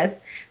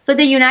terrorist. So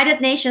the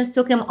United Nations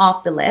took him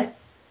off the list.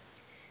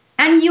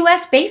 And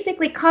US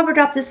basically covered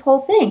up this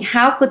whole thing.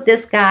 How could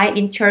this guy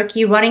in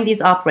Turkey running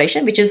these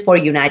operations, which is for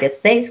United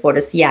States, for the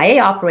CIA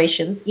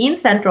operations in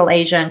Central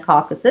Asia and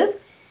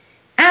Caucasus,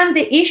 and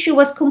the issue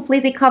was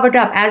completely covered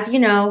up. As you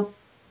know,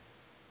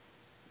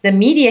 the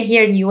media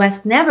here in the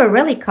US never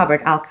really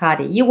covered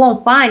Al-Qaeda. You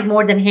won't find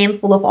more than a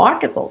handful of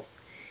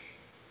articles.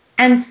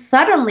 And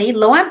suddenly,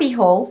 lo and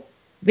behold,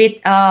 with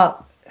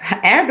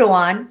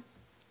Erdogan,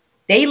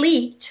 they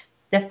leaked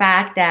the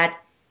fact that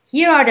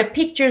here are the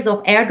pictures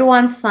of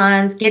Erdogan's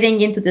sons getting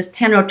into this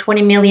 $10 or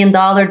 $20 million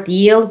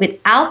deal with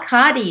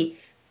Al-Qaeda,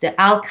 the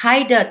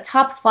Al-Qaeda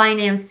top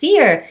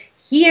financier.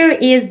 Here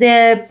is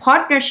the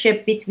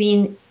partnership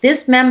between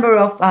this member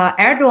of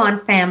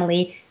Erdogan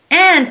family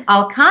and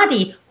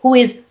Al-Qaeda, who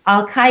is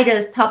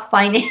Al-Qaeda's top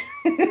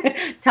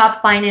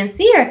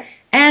financier.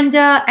 And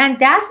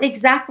that's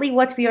exactly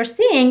what we are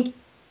seeing.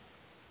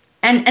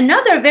 And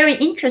another very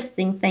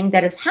interesting thing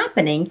that is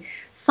happening,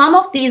 some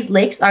of these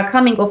leaks are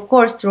coming, of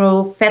course,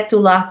 through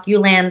Fethullah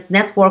Gülen's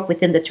network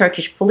within the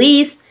Turkish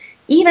police,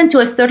 even to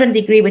a certain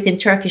degree within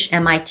Turkish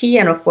MIT,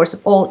 and of course,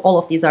 all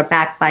of these are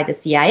backed by the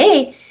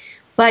CIA.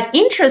 But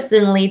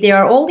interestingly, there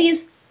are all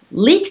these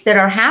leaks that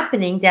are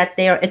happening that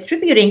they are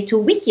attributing to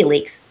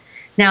WikiLeaks.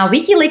 Now,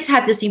 WikiLeaks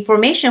had this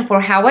information for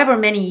however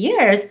many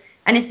years,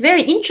 and it's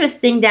very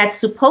interesting that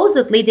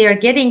supposedly they are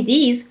getting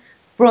these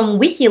from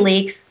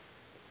WikiLeaks,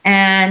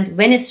 and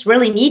when it's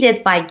really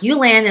needed by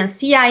Gülen and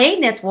CIA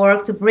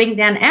network to bring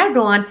down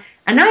Erdogan.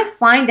 And I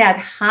find that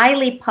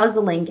highly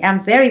puzzling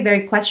and very,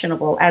 very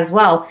questionable as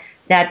well,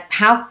 that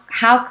how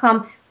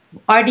come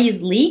are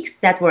these leaks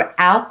that were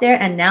out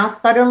there and now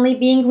suddenly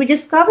being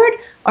rediscovered?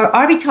 Or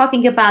are we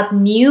talking about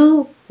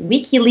new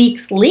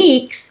WikiLeaks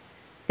leaks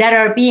that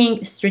are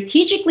being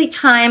strategically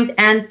timed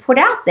and put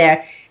out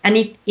there? And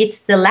if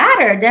it's the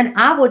latter, then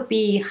I would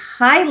be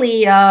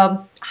highly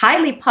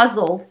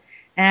puzzled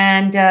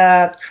and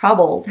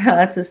troubled,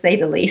 to say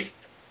the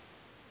least.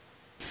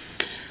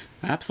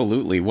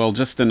 Absolutely. Well,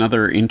 just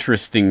another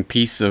interesting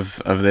piece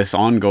of this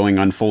ongoing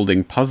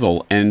unfolding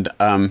puzzle. And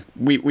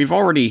we've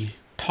already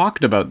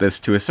talked about this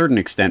to a certain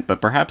extent, but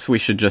perhaps we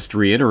should just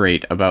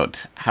reiterate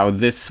about how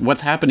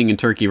what's happening in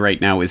Turkey right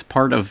now is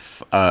part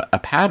of a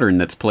pattern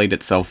that's played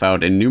itself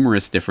out in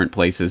numerous different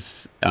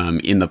places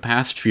in the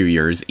past few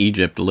years: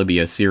 Egypt,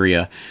 Libya,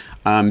 Syria.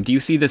 Do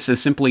you see this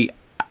as simply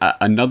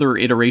another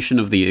iteration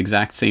of the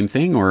exact same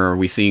thing, or are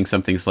we seeing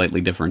something slightly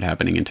different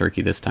happening in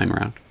Turkey this time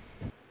around?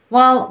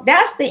 Well,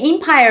 that's the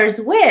empire's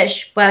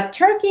wish, but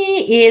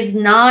Turkey is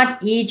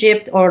not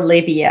Egypt or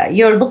Libya.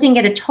 You're looking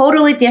at a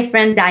totally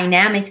different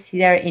dynamics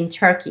here in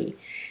Turkey.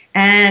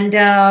 And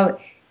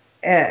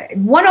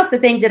one of the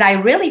things that I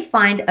really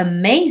find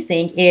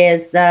amazing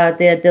is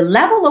the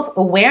level of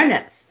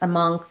awareness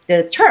among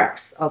the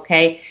Turks,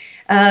 okay?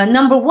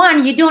 Number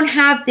one, you don't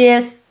have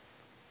this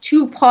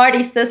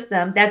two-party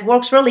system that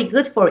works really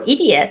good for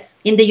idiots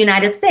in the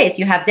United States.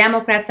 You have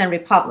Democrats and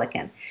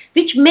Republicans,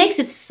 which makes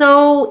it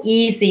so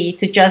easy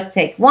to just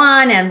take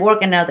one and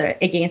work another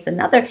against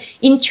another.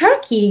 In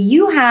Turkey,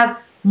 you have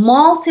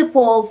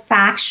multiple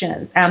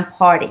factions and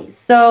parties.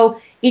 So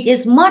it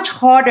is much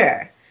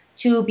harder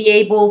to be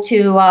able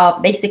to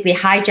basically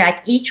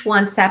hijack each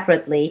one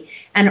separately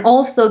and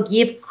also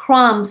give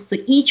crumbs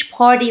to each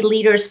party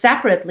leader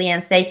separately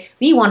and say,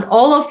 we want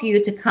all of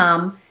you to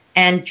come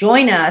and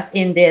join us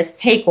in this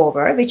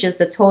takeover, which is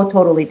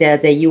totally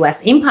the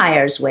U.S.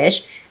 empire's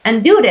wish,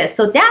 and do this.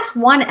 So that's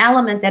one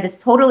element that is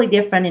totally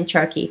different in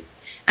Turkey.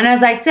 And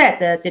as I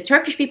said, the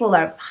Turkish people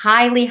are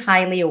highly,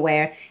 highly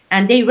aware,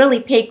 and they really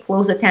pay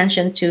close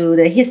attention to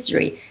the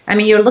history. I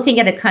mean, you're looking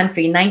at a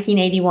country, in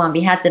 1981, we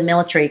had the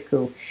military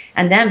coup,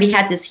 and then we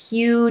had this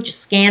huge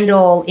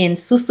scandal in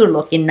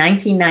Susurluk in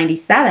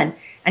 1997.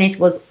 And it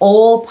was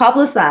all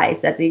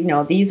publicized that, you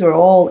know, these are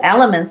all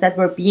elements that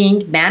were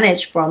being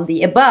managed from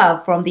the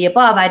above. From the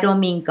above, I don't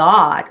mean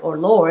God or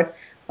Lord.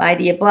 By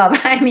the above,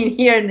 I mean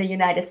here in the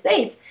United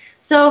States.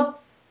 So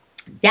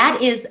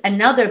that is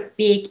another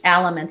big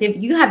element.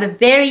 If you have a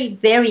very,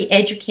 very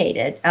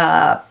educated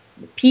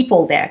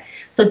people there,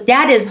 so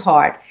that is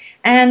hard.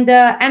 And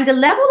the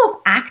level of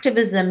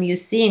activism you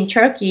see in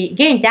Turkey,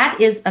 again,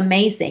 that is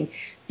amazing.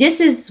 This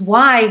is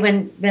why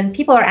when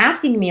people are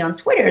asking me on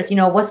Twitter, you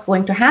know, what's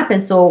going to happen?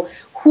 So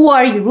who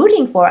are you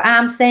rooting for?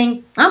 I'm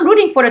saying I'm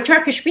rooting for the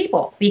Turkish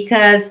people,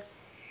 because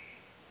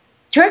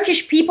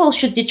Turkish people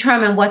should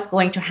determine what's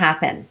going to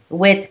happen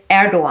with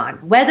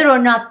Erdogan, whether or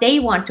not they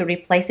want to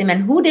replace him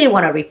and who they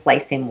want to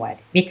replace him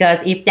with.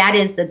 Because if that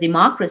is the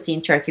democracy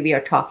in Turkey we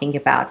are talking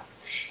about,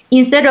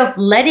 instead of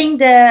letting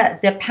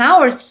the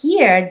powers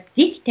here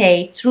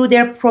dictate through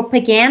their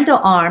propaganda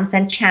arms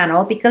and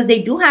channel, because they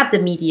do have the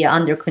media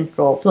under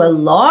control to a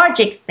large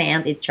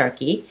extent in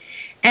Turkey.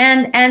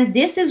 And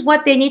this is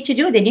what they need to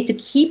do. They need to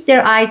keep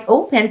their eyes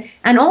open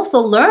and also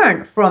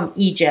learn from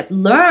Egypt,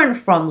 learn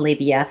from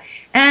Libya.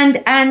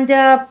 And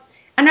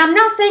I'm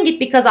not saying it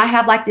because I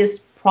have like this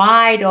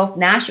pride of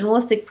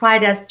nationalistic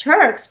pride as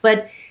Turks,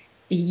 but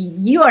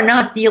you are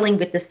not dealing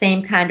with the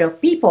same kind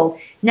of people.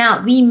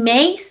 Now, we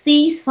may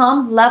see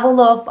some level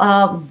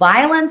of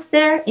violence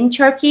there in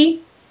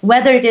Turkey,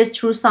 whether it is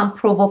through some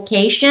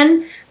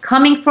provocation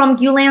coming from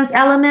Gülen's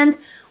element,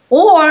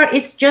 or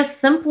it's just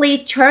simply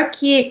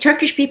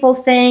Turkish people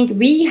saying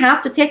we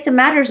have to take the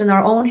matters in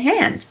our own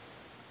hand.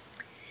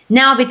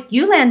 Now, with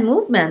Gülen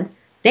movement,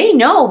 they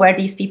know where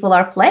these people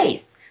are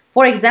placed.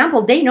 For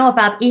example, they know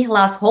about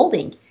İhlas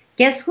Holding.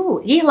 Guess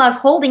who? İhlas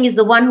Holding is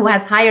the one who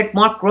has hired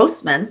Mark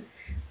Grossman,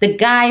 the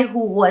guy who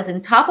was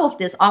on top of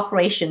this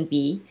Operation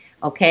B.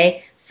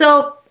 Okay,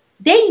 so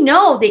they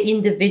know the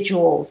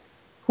individuals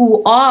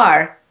who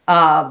are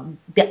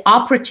the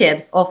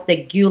operatives of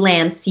the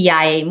Gülen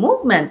CIA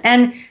movement.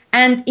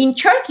 And in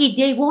Turkey,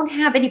 they won't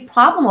have any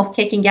problem of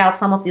taking out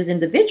some of these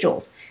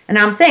individuals. And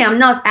I'm saying I'm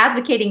not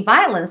advocating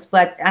violence,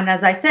 but, and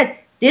as I said,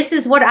 this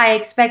is what I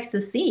expect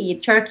to see in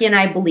Turkey, and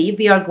I believe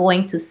we are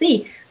going to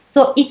see.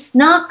 So it's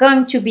not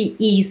going to be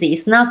easy.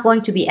 It's not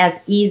going to be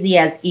as easy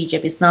as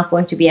Egypt. It's not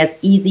going to be as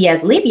easy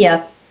as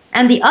Libya.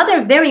 And the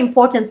other very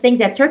important thing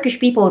that Turkish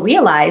people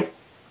realize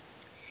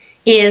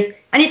is,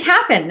 and it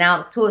happened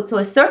now to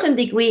a certain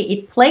degree,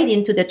 it played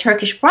into the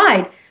Turkish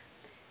pride.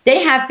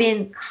 They have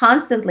been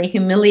constantly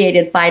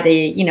humiliated by the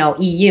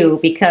EU,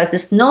 because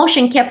this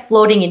notion kept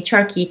floating in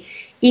Turkey.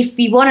 If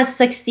we want to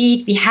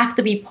succeed, we have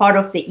to be part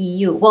of the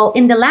EU. Well,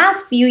 in the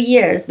last few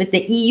years, with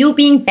the EU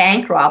being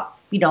bankrupt,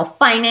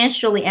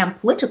 financially and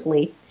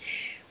politically,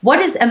 what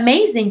is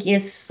amazing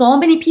is so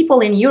many people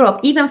in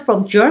Europe, even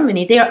from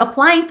Germany, they are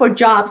applying for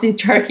jobs in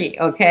Turkey,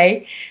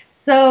 okay?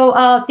 So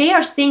they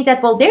are seeing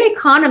that, well, their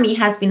economy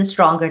has been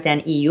stronger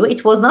than EU.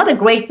 It was not a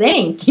great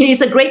thing. It's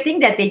a great thing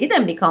that they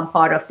didn't become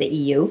part of the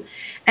EU.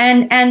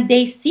 And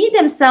they see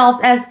themselves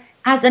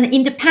as an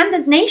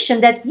independent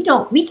nation that,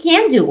 we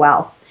can do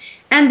well.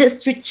 And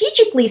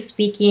strategically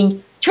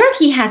speaking,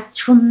 Turkey has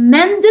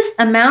tremendous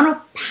amount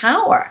of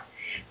power.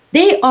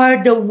 They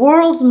are the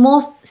world's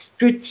most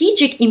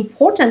strategic,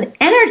 important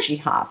energy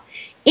hub.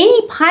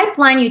 Any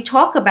pipeline you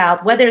talk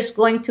about, whether it's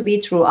going to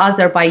be through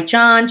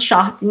Azerbaijan,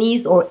 Shah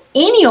Deniz, or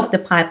any of the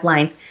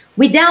pipelines,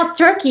 without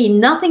Turkey,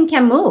 nothing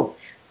can move.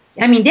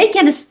 I mean, they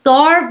can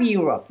starve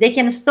Europe. They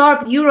can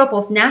starve Europe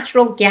of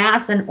natural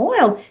gas and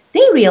oil.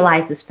 They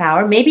realize this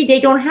power. Maybe they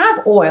don't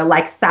have oil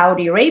like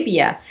Saudi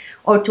Arabia,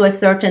 or to a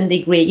certain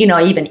degree,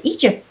 even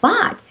Egypt,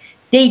 but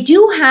they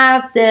do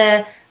have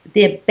the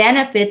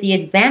benefit, the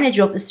advantage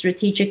of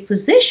strategic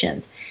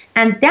positions.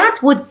 And that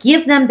would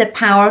give them the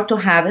power to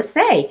have a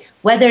say,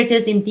 whether it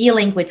is in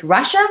dealing with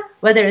Russia,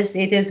 whether it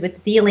is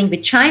with dealing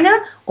with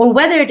China, or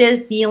whether it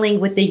is dealing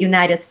with the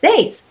United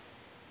States.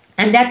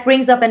 And that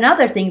brings up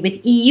another thing. With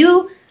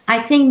EU,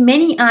 I think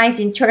many eyes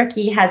in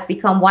Turkey has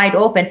become wide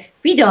open.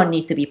 We don't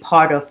need to be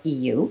part of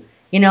EU.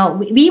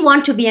 We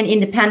want to be an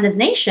independent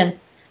nation.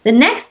 The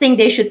next thing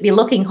they should be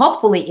looking,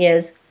 hopefully,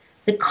 is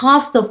the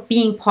cost of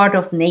being part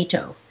of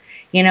NATO.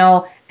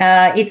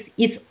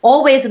 It's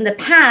always in the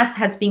past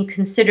has been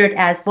considered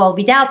as, well,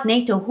 without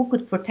NATO, who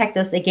could protect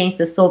us against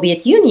the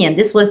Soviet Union?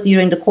 This was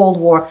during the Cold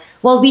War.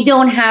 Well, we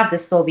don't have the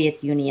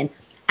Soviet Union.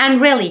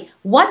 And really,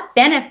 what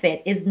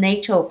benefit is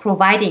NATO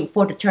providing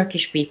for the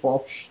Turkish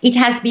people? It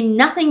has been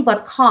nothing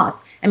but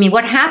cost. I mean,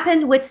 what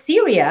happened with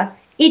Syria,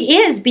 it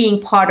is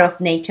being part of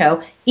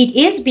NATO. It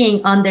is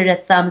being under the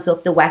thumbs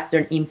of the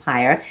Western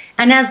Empire.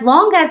 And as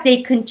long as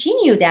they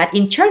continue that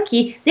in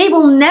Turkey, they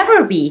will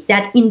never be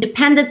that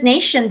independent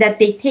nation that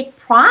they take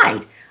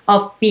pride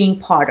of being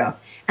part of.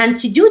 And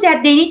to do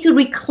that, they need to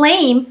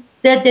reclaim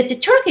the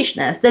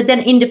Turkishness, the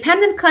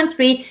independent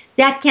country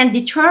that can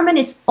determine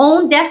its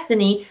own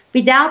destiny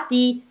without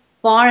the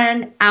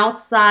foreign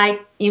outside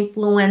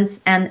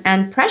influence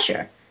and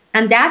pressure.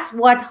 And that's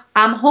what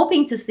I'm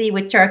hoping to see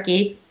with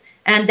Turkey.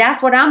 And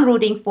that's what I'm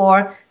rooting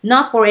for,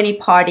 not for any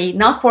party,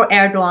 not for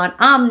Erdogan.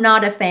 I'm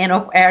not a fan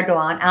of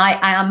Erdogan. I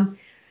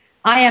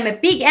am a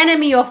big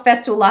enemy of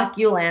Fethullah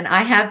Gülen.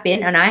 I have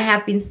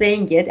been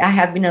saying it. I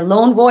have been a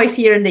lone voice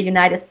here in the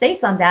United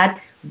States on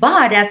that.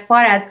 But as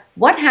far as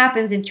what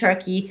happens in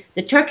Turkey,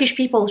 the Turkish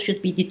people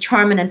should be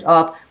determinant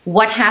of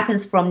what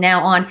happens from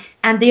now on.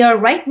 And they are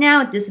right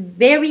now this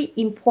very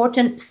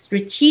important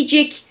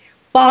strategic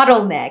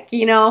bottleneck,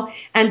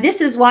 and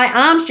this is why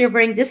I'm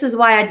shivering. This is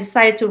why I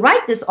decided to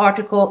write this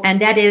article, and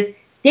that is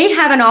they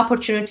have an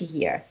opportunity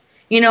here.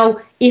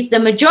 If the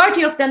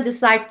majority of them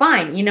decide,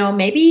 fine,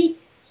 maybe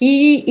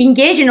he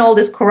engaged in all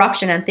this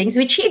corruption and things,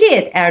 which he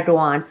did,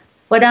 Erdogan.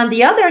 But on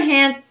the other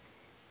hand,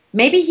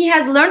 maybe he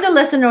has learned a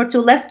lesson or two.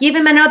 Let's give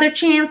him another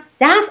chance.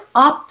 That's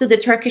up to the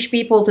Turkish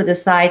people to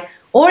decide.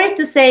 Or if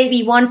to say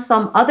we want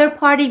some other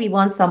party, we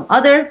want some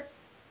other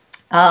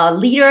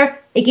leader,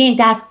 again,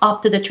 that's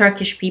up to the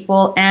Turkish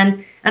people.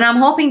 And I'm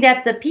hoping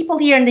that the people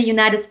here in the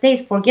United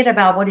States forget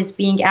about what is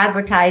being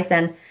advertised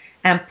and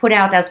put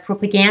out as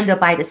propaganda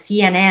by the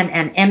CNN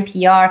and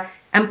NPR.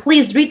 And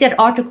please read that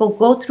article,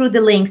 go through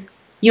the links.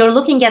 You're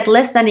looking at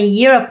less than a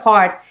year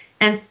apart,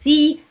 and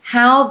see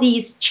how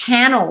these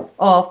channels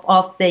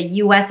of the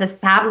US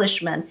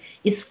establishment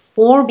is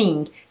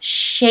forming,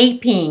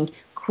 shaping,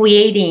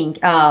 creating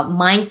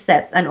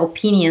mindsets and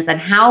opinions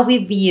and how we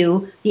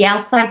view the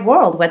outside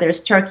world, whether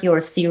it's Turkey or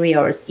Syria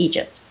or it's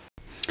Egypt.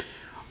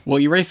 Well,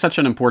 you raise such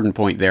an important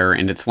point there,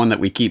 and it's one that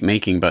we keep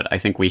making, but I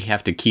think we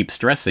have to keep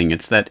stressing.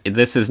 It's that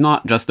this is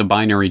not just a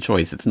binary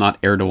choice. It's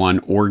not Erdogan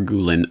or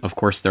Gülen. Of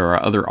course, there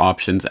are other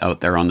options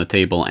out there on the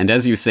table. And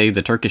as you say,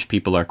 the Turkish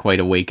people are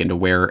quite awake and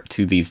aware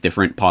to these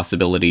different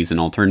possibilities and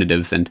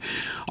alternatives and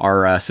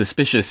are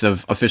suspicious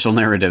of official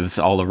narratives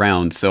all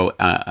around. So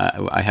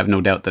I have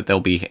no doubt that they'll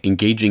be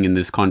engaging in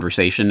this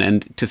conversation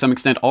and to some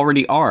extent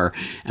already are.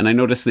 And I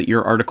noticed that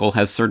your article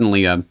has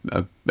certainly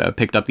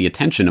picked up the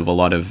attention of a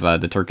lot of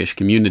the Turkish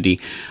community.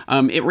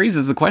 It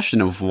raises the question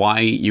of why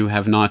you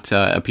have not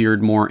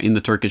appeared more in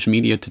the Turkish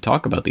media to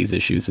talk about these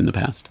issues in the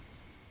past.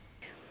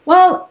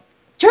 Well,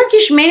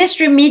 Turkish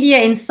mainstream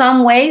media in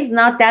some ways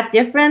not that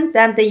different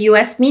than the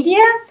US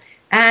media.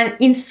 And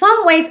in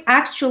some ways,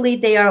 actually,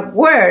 they are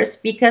worse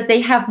because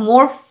they have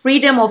more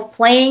freedom of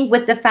playing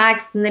with the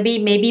facts,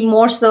 maybe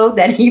more so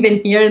than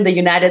even here in the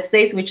United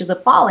States, which is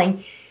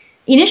appalling.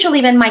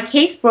 Initially, when my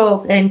case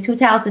broke in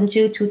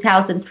 2002,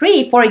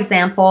 2003, for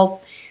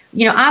example,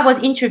 I was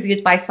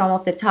interviewed by some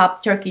of the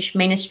top Turkish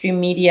mainstream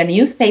media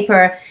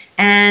newspaper.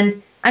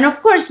 And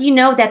of course,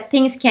 that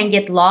things can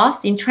get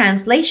lost in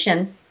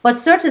translation, but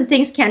certain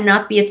things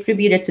cannot be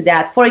attributed to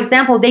that. For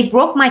example, they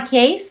broke my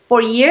case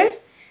for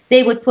years.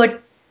 They would put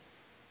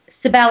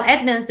Sibel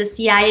Edmonds, the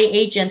CIA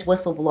agent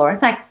whistleblower.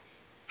 It's like,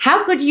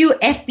 how could you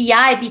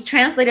FBI be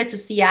translated to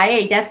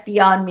CIA? That's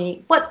beyond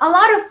me. But a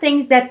lot of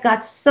things that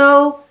got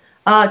so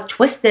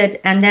twisted,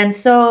 and then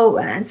so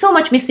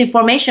much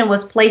misinformation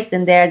was placed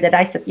in there that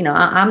I said,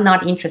 I'm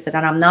not interested,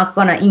 and I'm not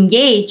going to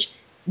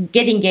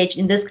get engaged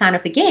in this kind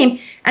of a game.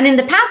 And in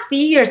the past few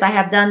years, I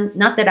have done,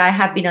 not that I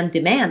have been on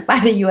demand by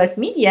the US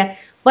media,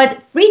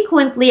 but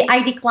frequently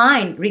I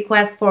decline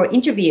requests for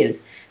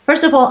interviews.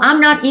 First of all,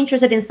 I'm not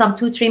interested in some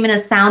 2-3 minute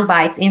sound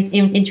bites in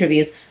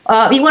interviews.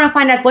 We want to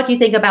find out what you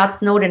think about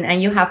Snowden,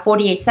 and you have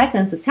 48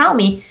 seconds to tell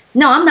me.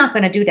 No, I'm not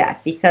going to do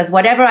that, because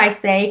whatever I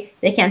say,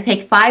 they can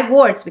take 5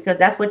 words, because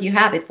that's what you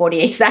have at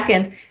 48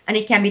 seconds, and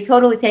it can be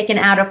totally taken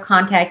out of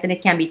context, and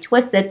it can be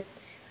twisted.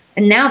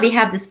 And now we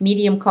have this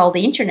medium called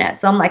the internet.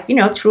 So I'm like,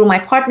 through my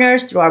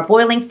partners, through our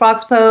Boiling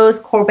Frogs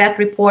Post, Corbett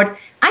Report,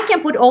 I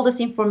can put all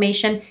this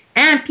information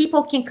and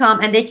people can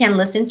come and they can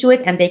listen to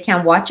it and they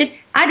can watch it.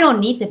 I don't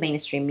need the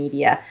mainstream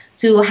media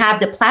to have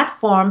the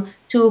platform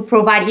to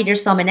provide either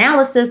some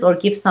analysis or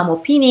give some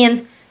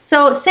opinions.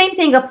 So same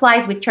thing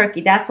applies with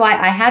Turkey. That's why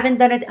I haven't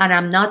done it and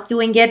I'm not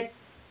doing it.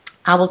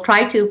 I will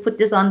try to put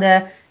this on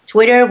the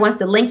Twitter once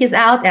the link is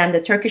out and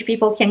the Turkish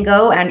people can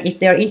go, and if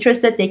they're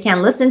interested, they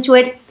can listen to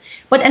it.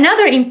 But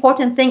another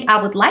important thing I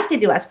would like to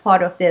do as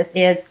part of this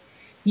is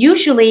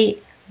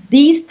usually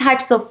these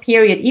types of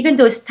period, even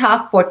though it's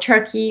tough for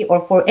Turkey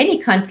or for any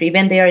country,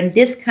 when they're in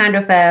this kind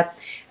of a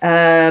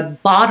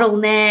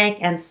bottleneck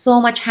and so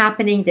much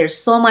happening, there's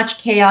so much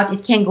chaos,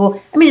 it can go,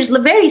 it's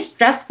a very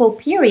stressful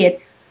period.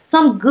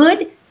 Some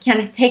good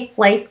can take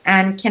place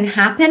and can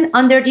happen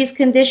under these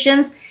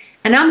conditions.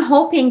 And I'm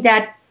hoping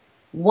that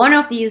one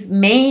of these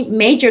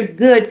major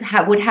goods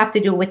would have to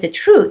do with the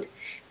truth.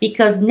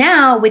 Because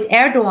now with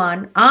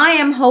Erdogan, I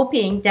am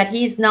hoping that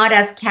he's not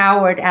as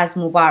coward as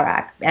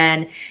Mubarak,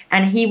 and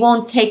he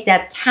won't take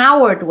that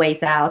coward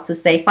ways out to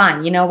say,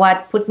 fine, you know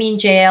what, put me in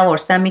jail or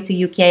send me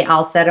to UK,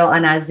 I'll settle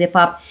and I'll zip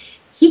up.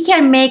 He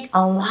can make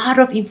a lot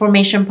of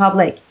information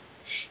public.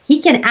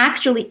 He can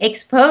actually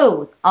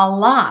expose a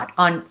lot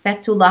on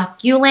Fethullah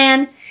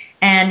Gülen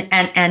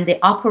and the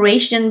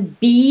Operation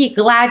B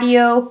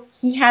Gladio.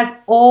 He has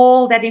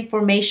all that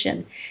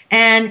information.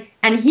 And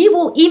he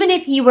will, even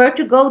if he were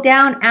to go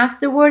down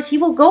afterwards, he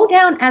will go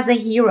down as a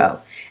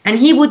hero. And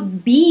he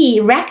would be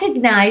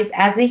recognized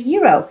as a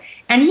hero.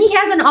 And he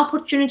has an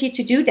opportunity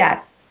to do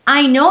that.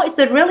 I know it's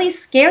a really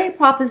scary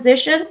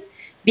proposition,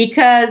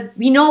 because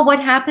we know what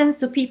happens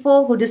to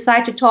people who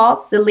decide to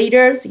talk, the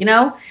leaders,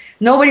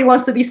 Nobody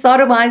wants to be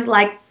sodomized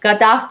like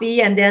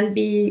Gaddafi and then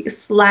be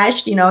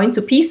slashed,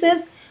 into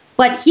pieces.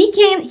 But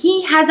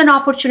he has an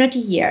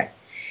opportunity here.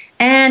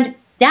 And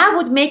that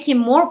would make him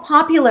more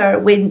popular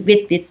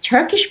with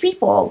Turkish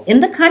people in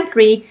the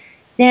country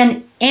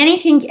than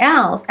anything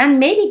else. And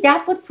maybe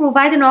that would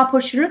provide an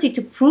opportunity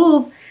to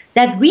prove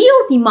that real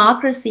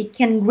democracy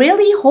can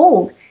really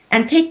hold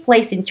and take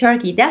place in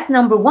Turkey. That's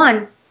number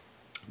one.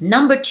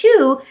 Number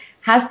two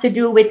has to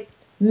do with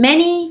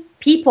many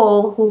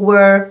people who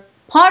were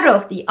part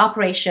of the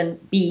Operation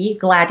B,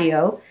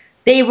 Gladio.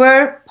 They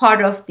were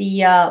part of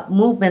the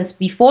movements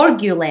before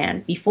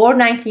Gülen, before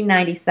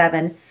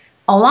 1997.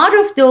 A lot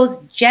of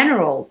those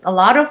generals, a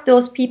lot of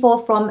those people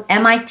from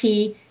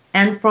MIT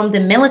and from the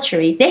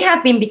military, they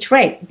have been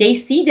betrayed. They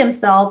see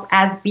themselves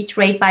as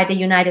betrayed by the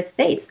United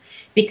States.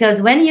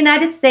 Because when the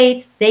United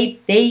States,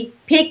 they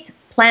picked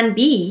Plan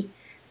B,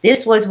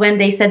 this was when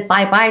they said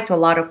bye-bye to a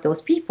lot of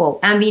those people.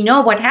 And we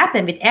know what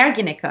happened with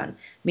Ergenekon.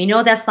 We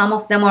know that some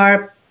of them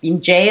are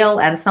in jail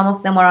and some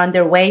of them are on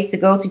their way to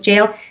go to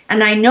jail.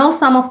 And I know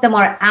some of them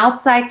are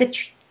outside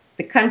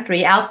the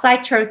country,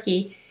 outside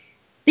Turkey,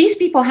 These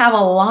people have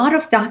a lot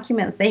of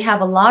documents. They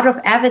have a lot of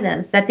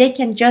evidence that they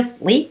can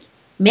just leak,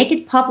 make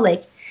it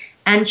public,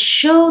 and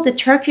show the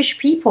Turkish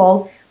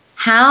people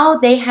how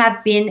they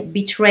have been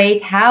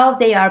betrayed, how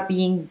they are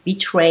being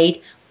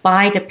betrayed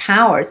by the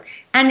powers.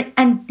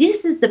 And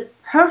this is the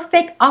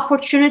perfect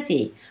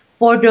opportunity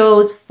for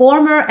those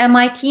former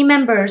MIT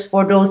members,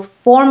 for those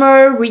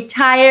former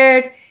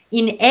retired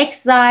in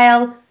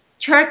exile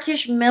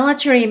Turkish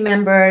military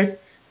members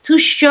to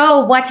show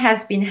what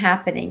has been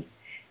happening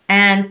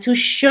and to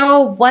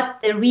show what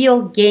the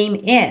real game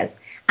is.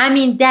 I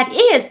mean, that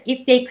is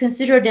if they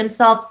consider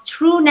themselves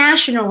true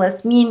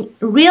nationalists, mean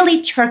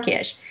really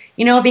Turkish,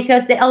 you know,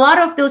 because a lot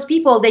of those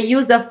people, they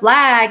use the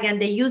flag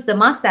and they use the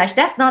mustache.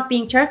 That's not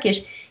being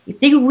Turkish. If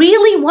they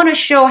really want to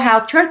show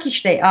how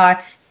Turkish they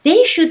are,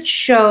 they should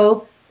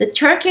show the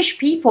Turkish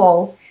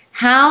people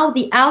how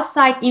the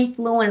outside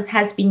influence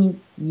has been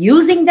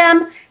using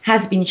them,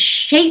 has been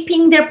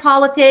shaping their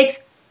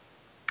politics,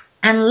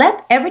 and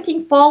let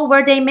everything fall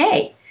where they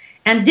may.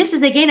 And this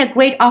is again a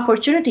great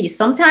opportunity.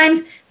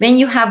 Sometimes when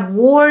you have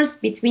wars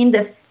between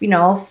the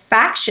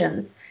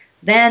factions,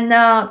 then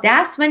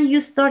that's when you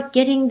start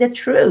getting the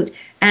truth.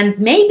 And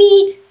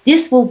maybe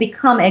this will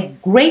become a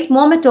great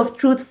moment of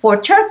truth for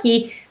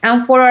Turkey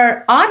and for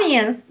our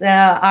audience,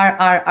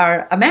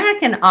 our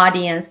American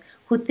audience,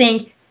 who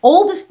think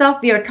all the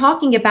stuff we are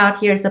talking about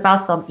here is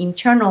about some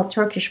internal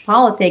Turkish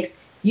politics.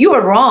 You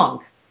are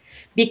wrong,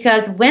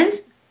 because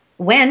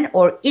when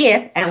or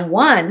if and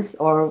once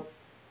or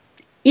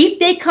if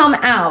they come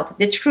out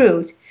the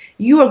truth,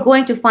 you are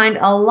going to find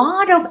a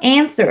lot of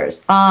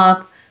answers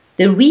of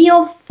the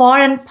real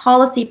foreign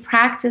policy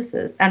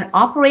practices and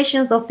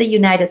operations of the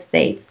United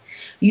States.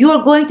 You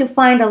are going to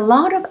find a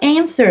lot of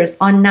answers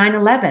on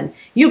 9/11.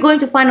 You're going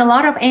to find a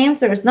lot of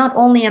answers not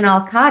only on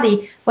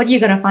Al-Qadi, but you're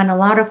going to find a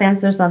lot of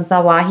answers on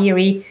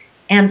Zawahiri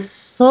and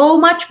so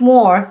much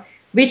more,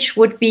 which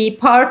would be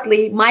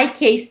partly my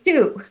case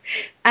too.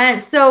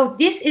 And so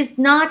this is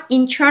not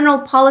internal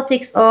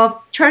politics of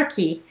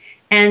Turkey.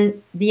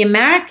 And the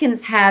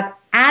Americans have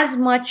as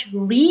much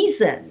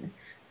reason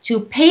to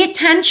pay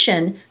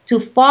attention,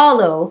 to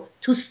follow,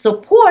 to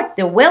support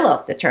the will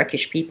of the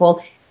Turkish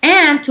people,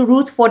 and to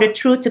root for the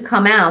truth to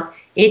come out.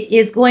 It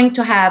is going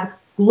to have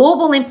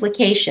global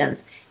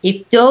implications.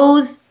 If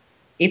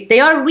they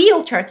are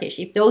real Turkish,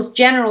 if those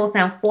generals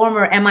and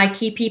former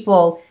MIT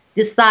people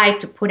decide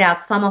to put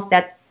out some of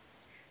that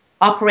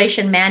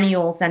operation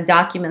manuals and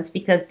documents,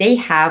 because they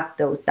have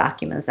those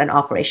documents and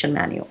operation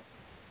manuals.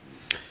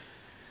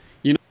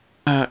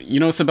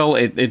 Sibel,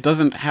 it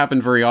doesn't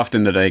happen very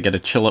often that I get a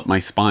chill up my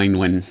spine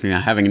when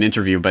having an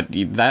interview, but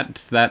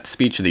that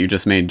speech that you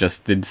just made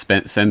just did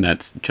send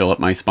that chill up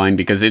my spine,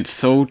 because it's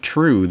so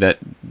true that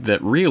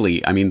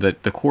really, I mean,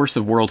 that the course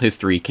of world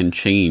history can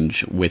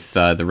change with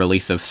the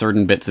release of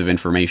certain bits of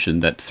information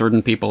that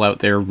certain people out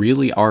there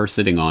really are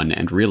sitting on,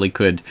 and really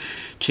could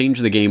change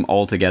the game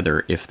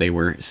altogether if they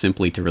were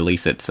simply to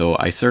release it. So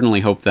I certainly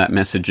hope that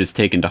message is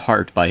taken to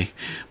heart by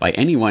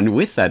anyone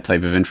with that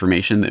type of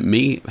information that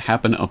may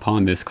happen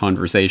upon this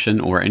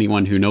conversation, or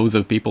anyone who knows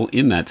of people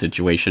in that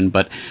situation.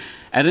 But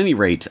at any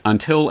rate,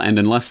 until and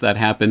unless that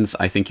happens,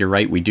 I think you're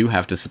right. We do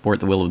have to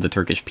support the will of the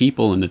Turkish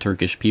people, and the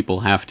Turkish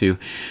people have to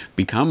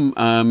become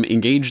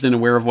engaged and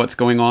aware of what's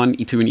going on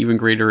to an even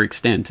greater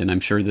extent. And I'm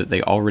sure that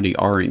they already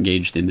are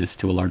engaged in this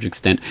to a large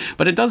extent.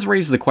 But it does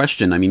raise the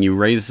question. I mean, you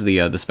raise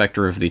the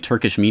specter of the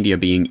Turkish media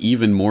being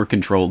even more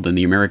controlled than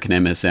the American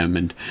MSM,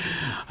 and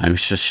I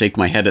just shake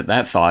my head at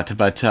that thought.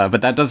 But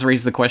that does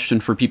raise the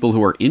question for people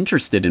who are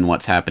interested in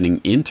what's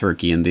happening in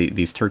Turkey and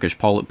these Turkish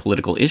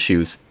political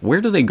issues. Where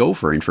do they go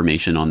for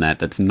information on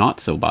that's not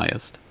so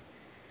biased?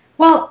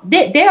 Well,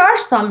 there are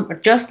some,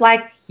 just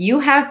like you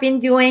have been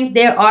doing,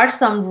 there are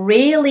some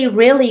really,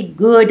 really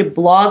good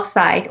blog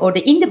site, or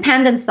the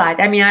independent site.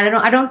 I mean,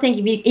 I don't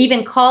think we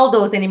even call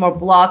those anymore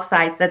blog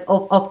sites that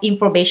of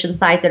information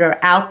sites that are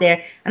out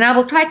there. And I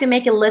will try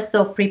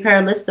to prepare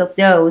a list of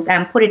those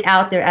and put it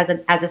out there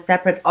as a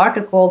separate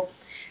article.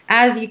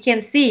 As you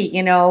can see,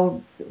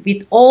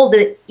 with all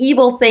the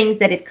evil things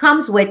that it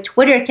comes with,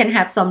 Twitter can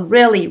have some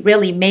really,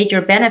 really major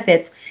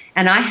benefits.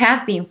 And I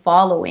have been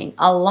following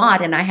a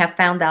lot, and I have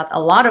found out a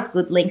lot of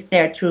good links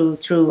there through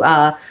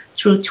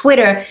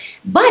Twitter.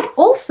 But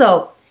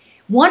also,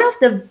 one of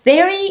the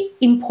very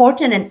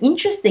important and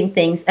interesting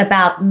things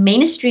about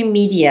mainstream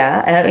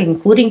media,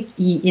 including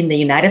in the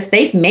United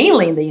States,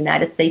 mainly in the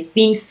United States,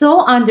 being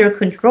so under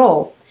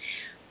control,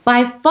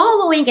 by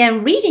following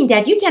and reading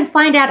that, you can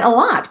find out a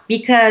lot,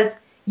 because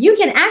you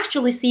can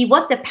actually see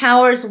what the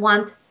powers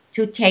want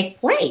to take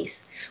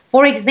place.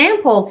 For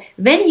example,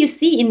 when you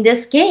see in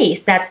this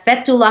case that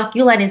Fethullah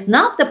Gülen is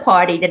not the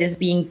party that is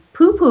being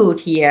poo-pooed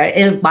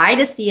here by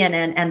the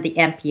CNN and the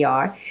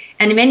NPR,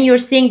 and when you're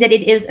seeing that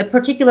it is a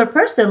particular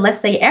person, let's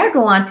say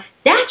Erdogan,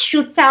 that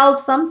should tell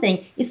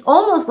something. It's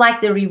almost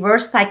like the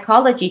reverse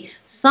psychology.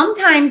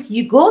 Sometimes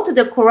you go to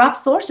the corrupt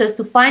sources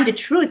to find the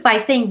truth by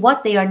saying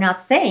what they are not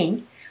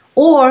saying,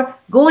 or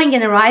going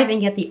and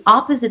arriving at the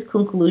opposite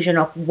conclusion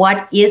of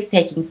what is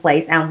taking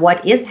place and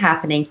what is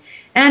happening.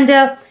 And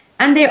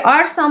And there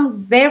are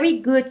some very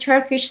good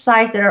Turkish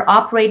sites that are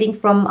operating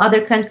from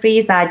other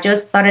countries. I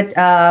just started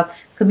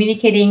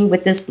communicating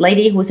with this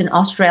lady who's in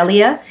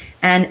Australia.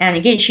 And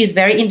again, she's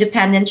very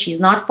independent. She's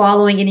not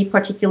following any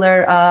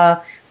particular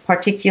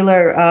party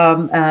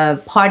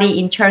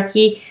in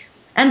Turkey.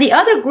 And the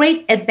other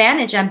great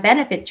advantage and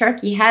benefit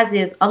Turkey has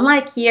is,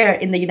 unlike here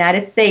in the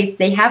United States,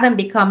 they haven't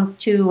become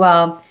too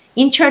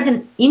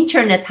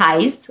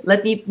internetized.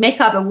 Let me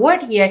make up a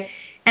word here.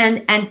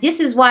 And this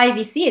is why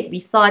we see it. We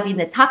saw it in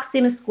the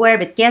Taksim Square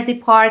with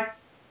Gezi Park,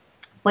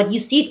 but you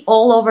see it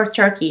all over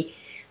Turkey.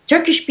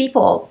 Turkish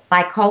people,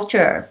 by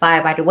culture,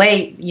 by the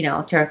way,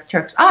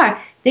 Turks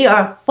are, they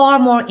are far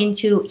more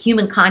into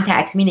human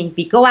contacts, meaning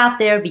we go out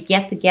there, we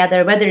get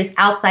together, whether it's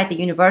outside the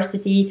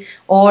university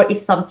or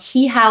it's some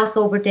tea house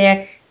over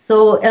there.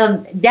 So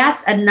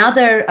that's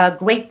another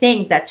great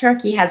thing that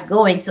Turkey has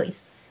going. So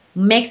it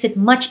makes it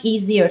much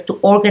easier to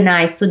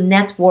organize, to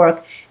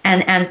network,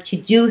 and to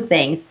do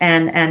things.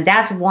 And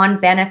that's one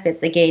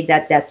benefit, again,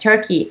 that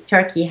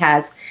Turkey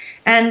has.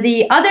 And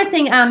the other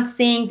thing I'm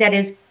seeing that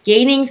is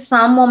gaining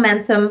some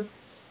momentum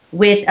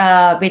with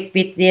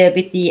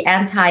the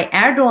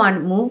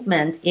anti-Erdogan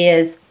movement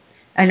is,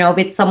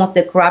 with some of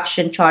the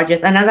corruption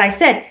charges. And as I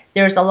said,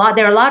 there are a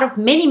lot of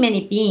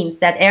many beans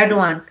that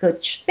Erdogan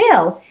could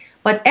spill,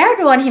 but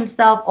Erdogan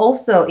himself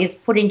also is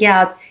putting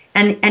out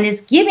and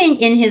is giving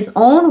in his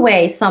own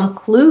way some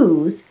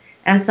clues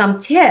and some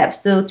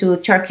tips to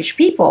Turkish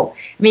people.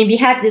 I mean, we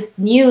had this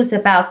news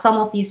about some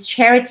of these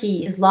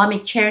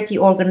Islamic charity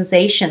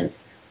organizations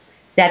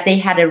that they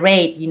had a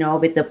raid,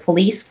 with the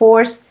police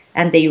force,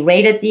 and they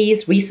raided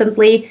these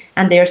recently,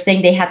 and they're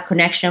saying they have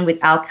connection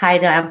with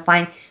Al-Qaeda. I'm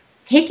fine.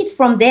 Take it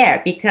from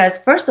there,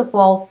 because first of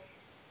all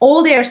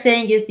they're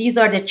saying is these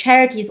are the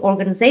charities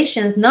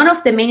organizations. None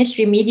of the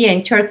mainstream media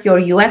in Turkey or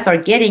US are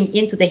getting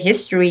into the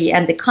history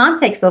and the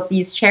context of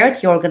these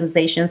charity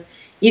organizations.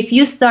 If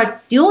you start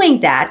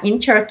doing that in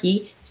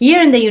Turkey, here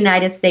in the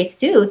United States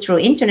too, through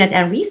internet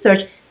and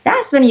research,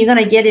 that's when you're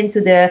going to get into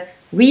the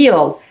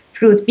real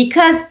truth,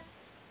 because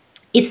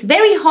it's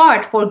very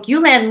hard for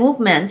Gülen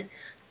movement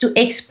to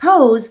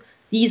expose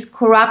these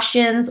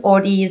corruptions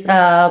or these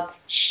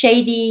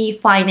shady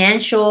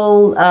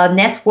financial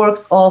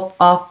networks of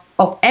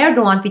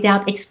Erdogan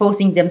without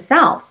exposing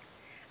themselves.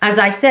 As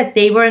I said,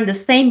 they were in the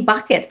same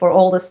bucket for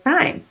all this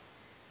time.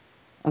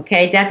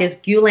 Okay, that is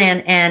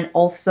Gülen and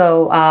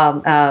also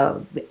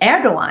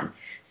Erdogan.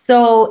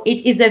 So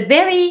it is a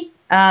very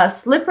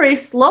slippery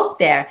slope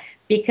there,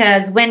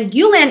 because when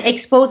Gülen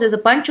exposes a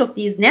bunch of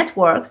these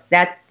networks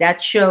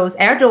that shows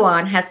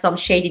Erdogan has some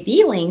shady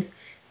dealings,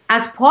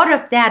 as part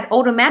of that,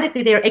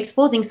 automatically they're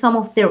exposing some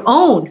of their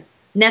own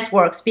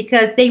networks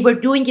because they were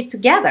doing it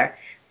together.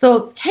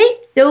 So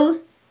take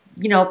those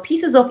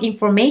pieces of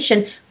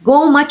information,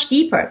 go much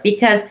deeper,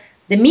 because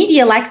the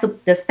media likes the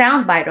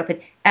soundbite of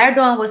it.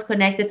 Erdogan was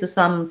connected to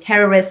some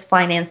terrorist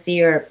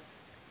financier,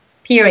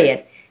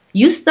 period.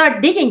 You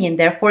start digging in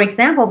there. For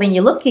example, when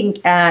you're looking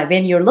at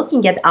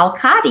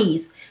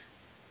Al-Qadi's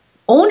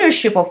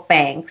ownership of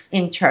banks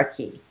in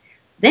Turkey,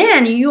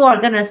 then you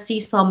are going to see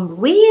some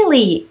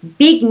really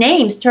big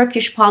names,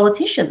 Turkish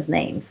politicians'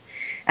 names.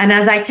 And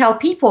as I tell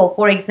people,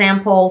 for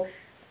example,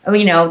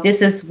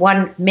 this is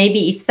one,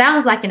 maybe it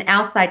sounds like an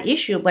outside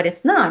issue, but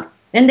it's not.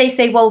 Then they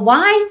say, well,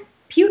 why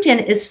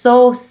Putin is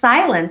so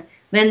silent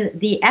when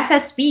the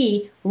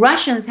FSB,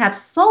 Russians, have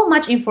so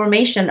much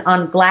information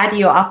on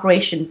Gladio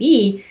Operation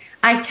B?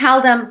 I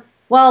tell them,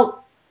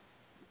 well,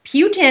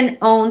 Putin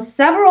owns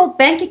several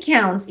bank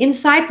accounts in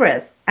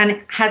Cyprus and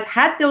has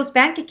had those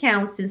bank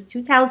accounts since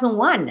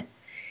 2001.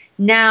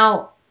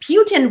 Now,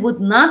 Putin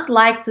would not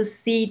like to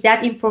see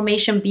that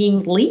information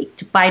being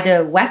leaked by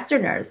the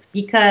Westerners,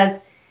 because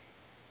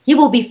he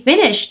will be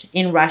finished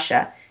in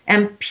Russia.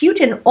 And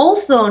Putin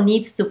also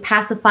needs to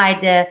pacify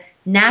the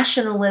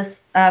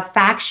nationalist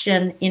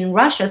faction in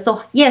Russia.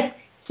 So yes,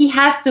 he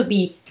has to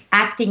be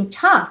acting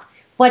tough,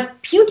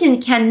 but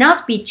Putin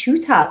cannot be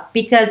too tough,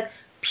 because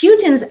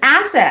Putin's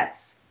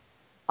assets,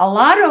 a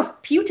lot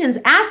of Putin's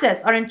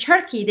assets are in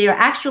Turkey. They are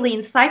actually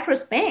in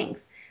Cyprus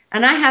banks.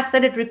 And I have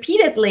said it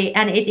repeatedly,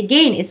 and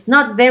it's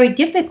not very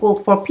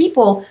difficult for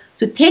people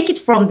to take it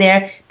from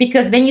there,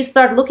 because when you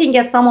start looking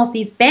at some of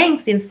these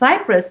banks in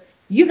Cyprus,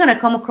 you're going to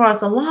come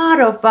across a lot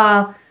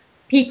of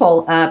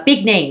people,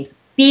 big names,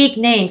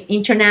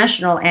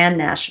 international and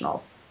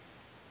national.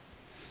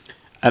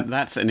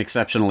 That's an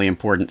exceptionally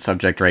important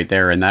subject right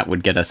there, and that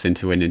would get us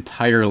into an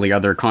entirely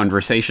other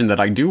conversation that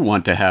I do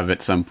want to have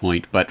at some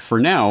point. But for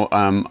now,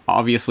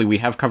 obviously we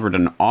have covered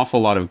an awful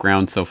lot of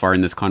ground so far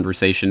in this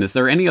conversation. Is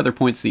there any other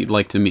points that you'd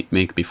like to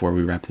make before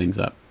we wrap things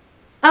up?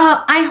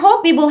 I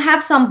hope we will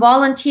have some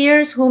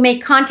volunteers who may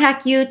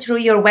contact you through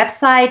your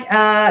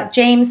website,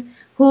 James,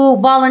 who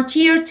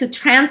volunteer to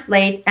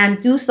translate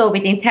and do so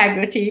with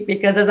integrity,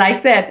 because as I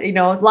said,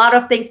 a lot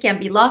of things can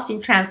be lost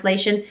in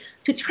translation,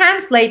 to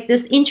translate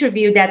this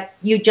interview that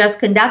you just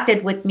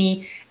conducted with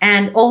me,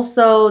 and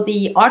also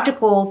the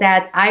article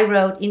that I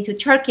wrote into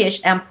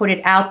Turkish and put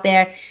it out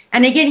there.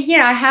 And again,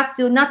 here I have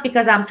to, not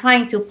because I'm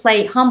trying to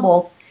play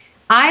humble,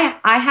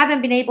 I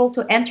haven't been able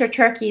to enter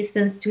Turkey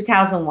since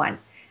 2001.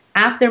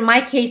 After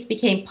my case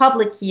became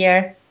public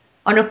here,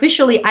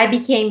 unofficially I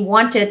became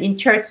wanted in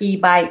Turkey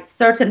by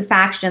certain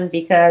faction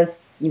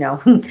because, you know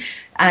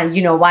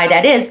why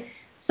that is.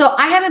 So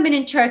I haven't been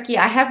in Turkey.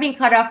 I have been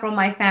cut off from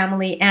my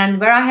family, and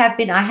where I have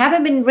been, I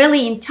haven't been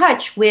really in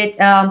touch with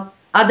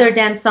other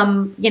than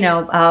some,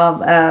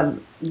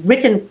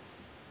 written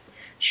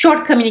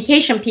short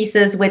communication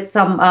pieces with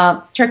some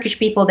Turkish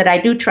people that I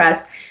do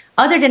trust.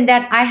 Other than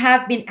that, I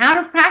have been out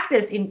of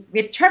practice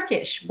with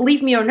Turkish,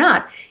 believe me or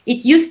not.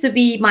 It used to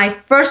be my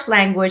first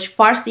language.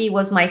 Farsi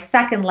was my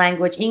second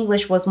language.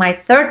 English was my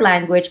third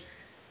language.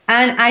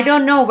 And I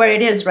don't know where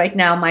it is right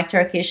now, my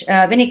Turkish.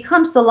 When it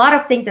comes to a lot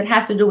of things that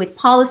has to do with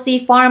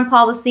policy, foreign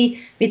policy,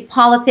 with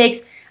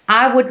politics,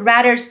 I would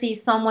rather see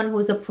someone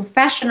who's a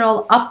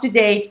professional,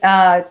 up-to-date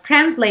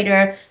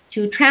translator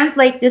to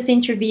translate this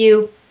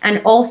interview and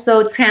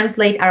also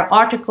translate our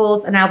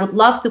articles. And I would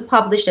love to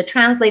publish the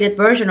translated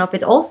version of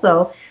it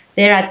also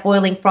there at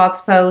Boiling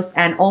Frogs Post,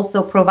 and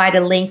also provide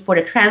a link for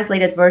the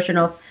translated version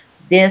of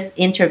this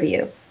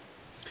interview.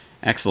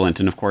 Excellent.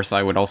 And of course,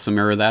 I would also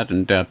mirror that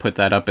and put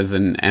that up as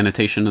an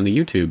annotation on the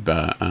YouTube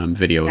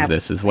video of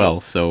this as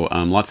well. So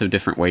lots of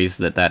different ways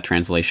that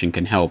translation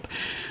can help.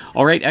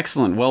 All right,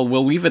 excellent. Well,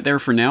 we'll leave it there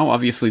for now.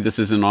 Obviously, this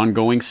is an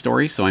ongoing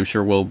story, so I'm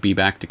sure we'll be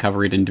back to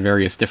cover it in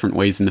various different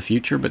ways in the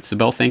future. But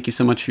Sibel, thank you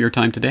so much for your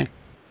time today.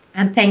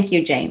 And thank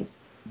you,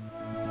 James.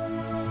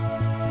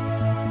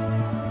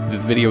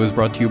 This video is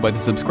brought to you by the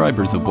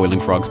subscribers of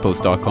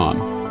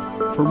BoilingFrogsPost.com.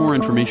 For more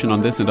information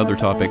on this and other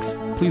topics,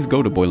 please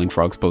go to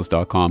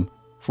BoilingFrogsPost.com.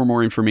 For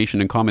more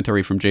information and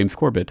commentary from James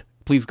Corbett,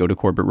 please go to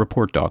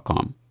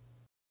CorbettReport.com.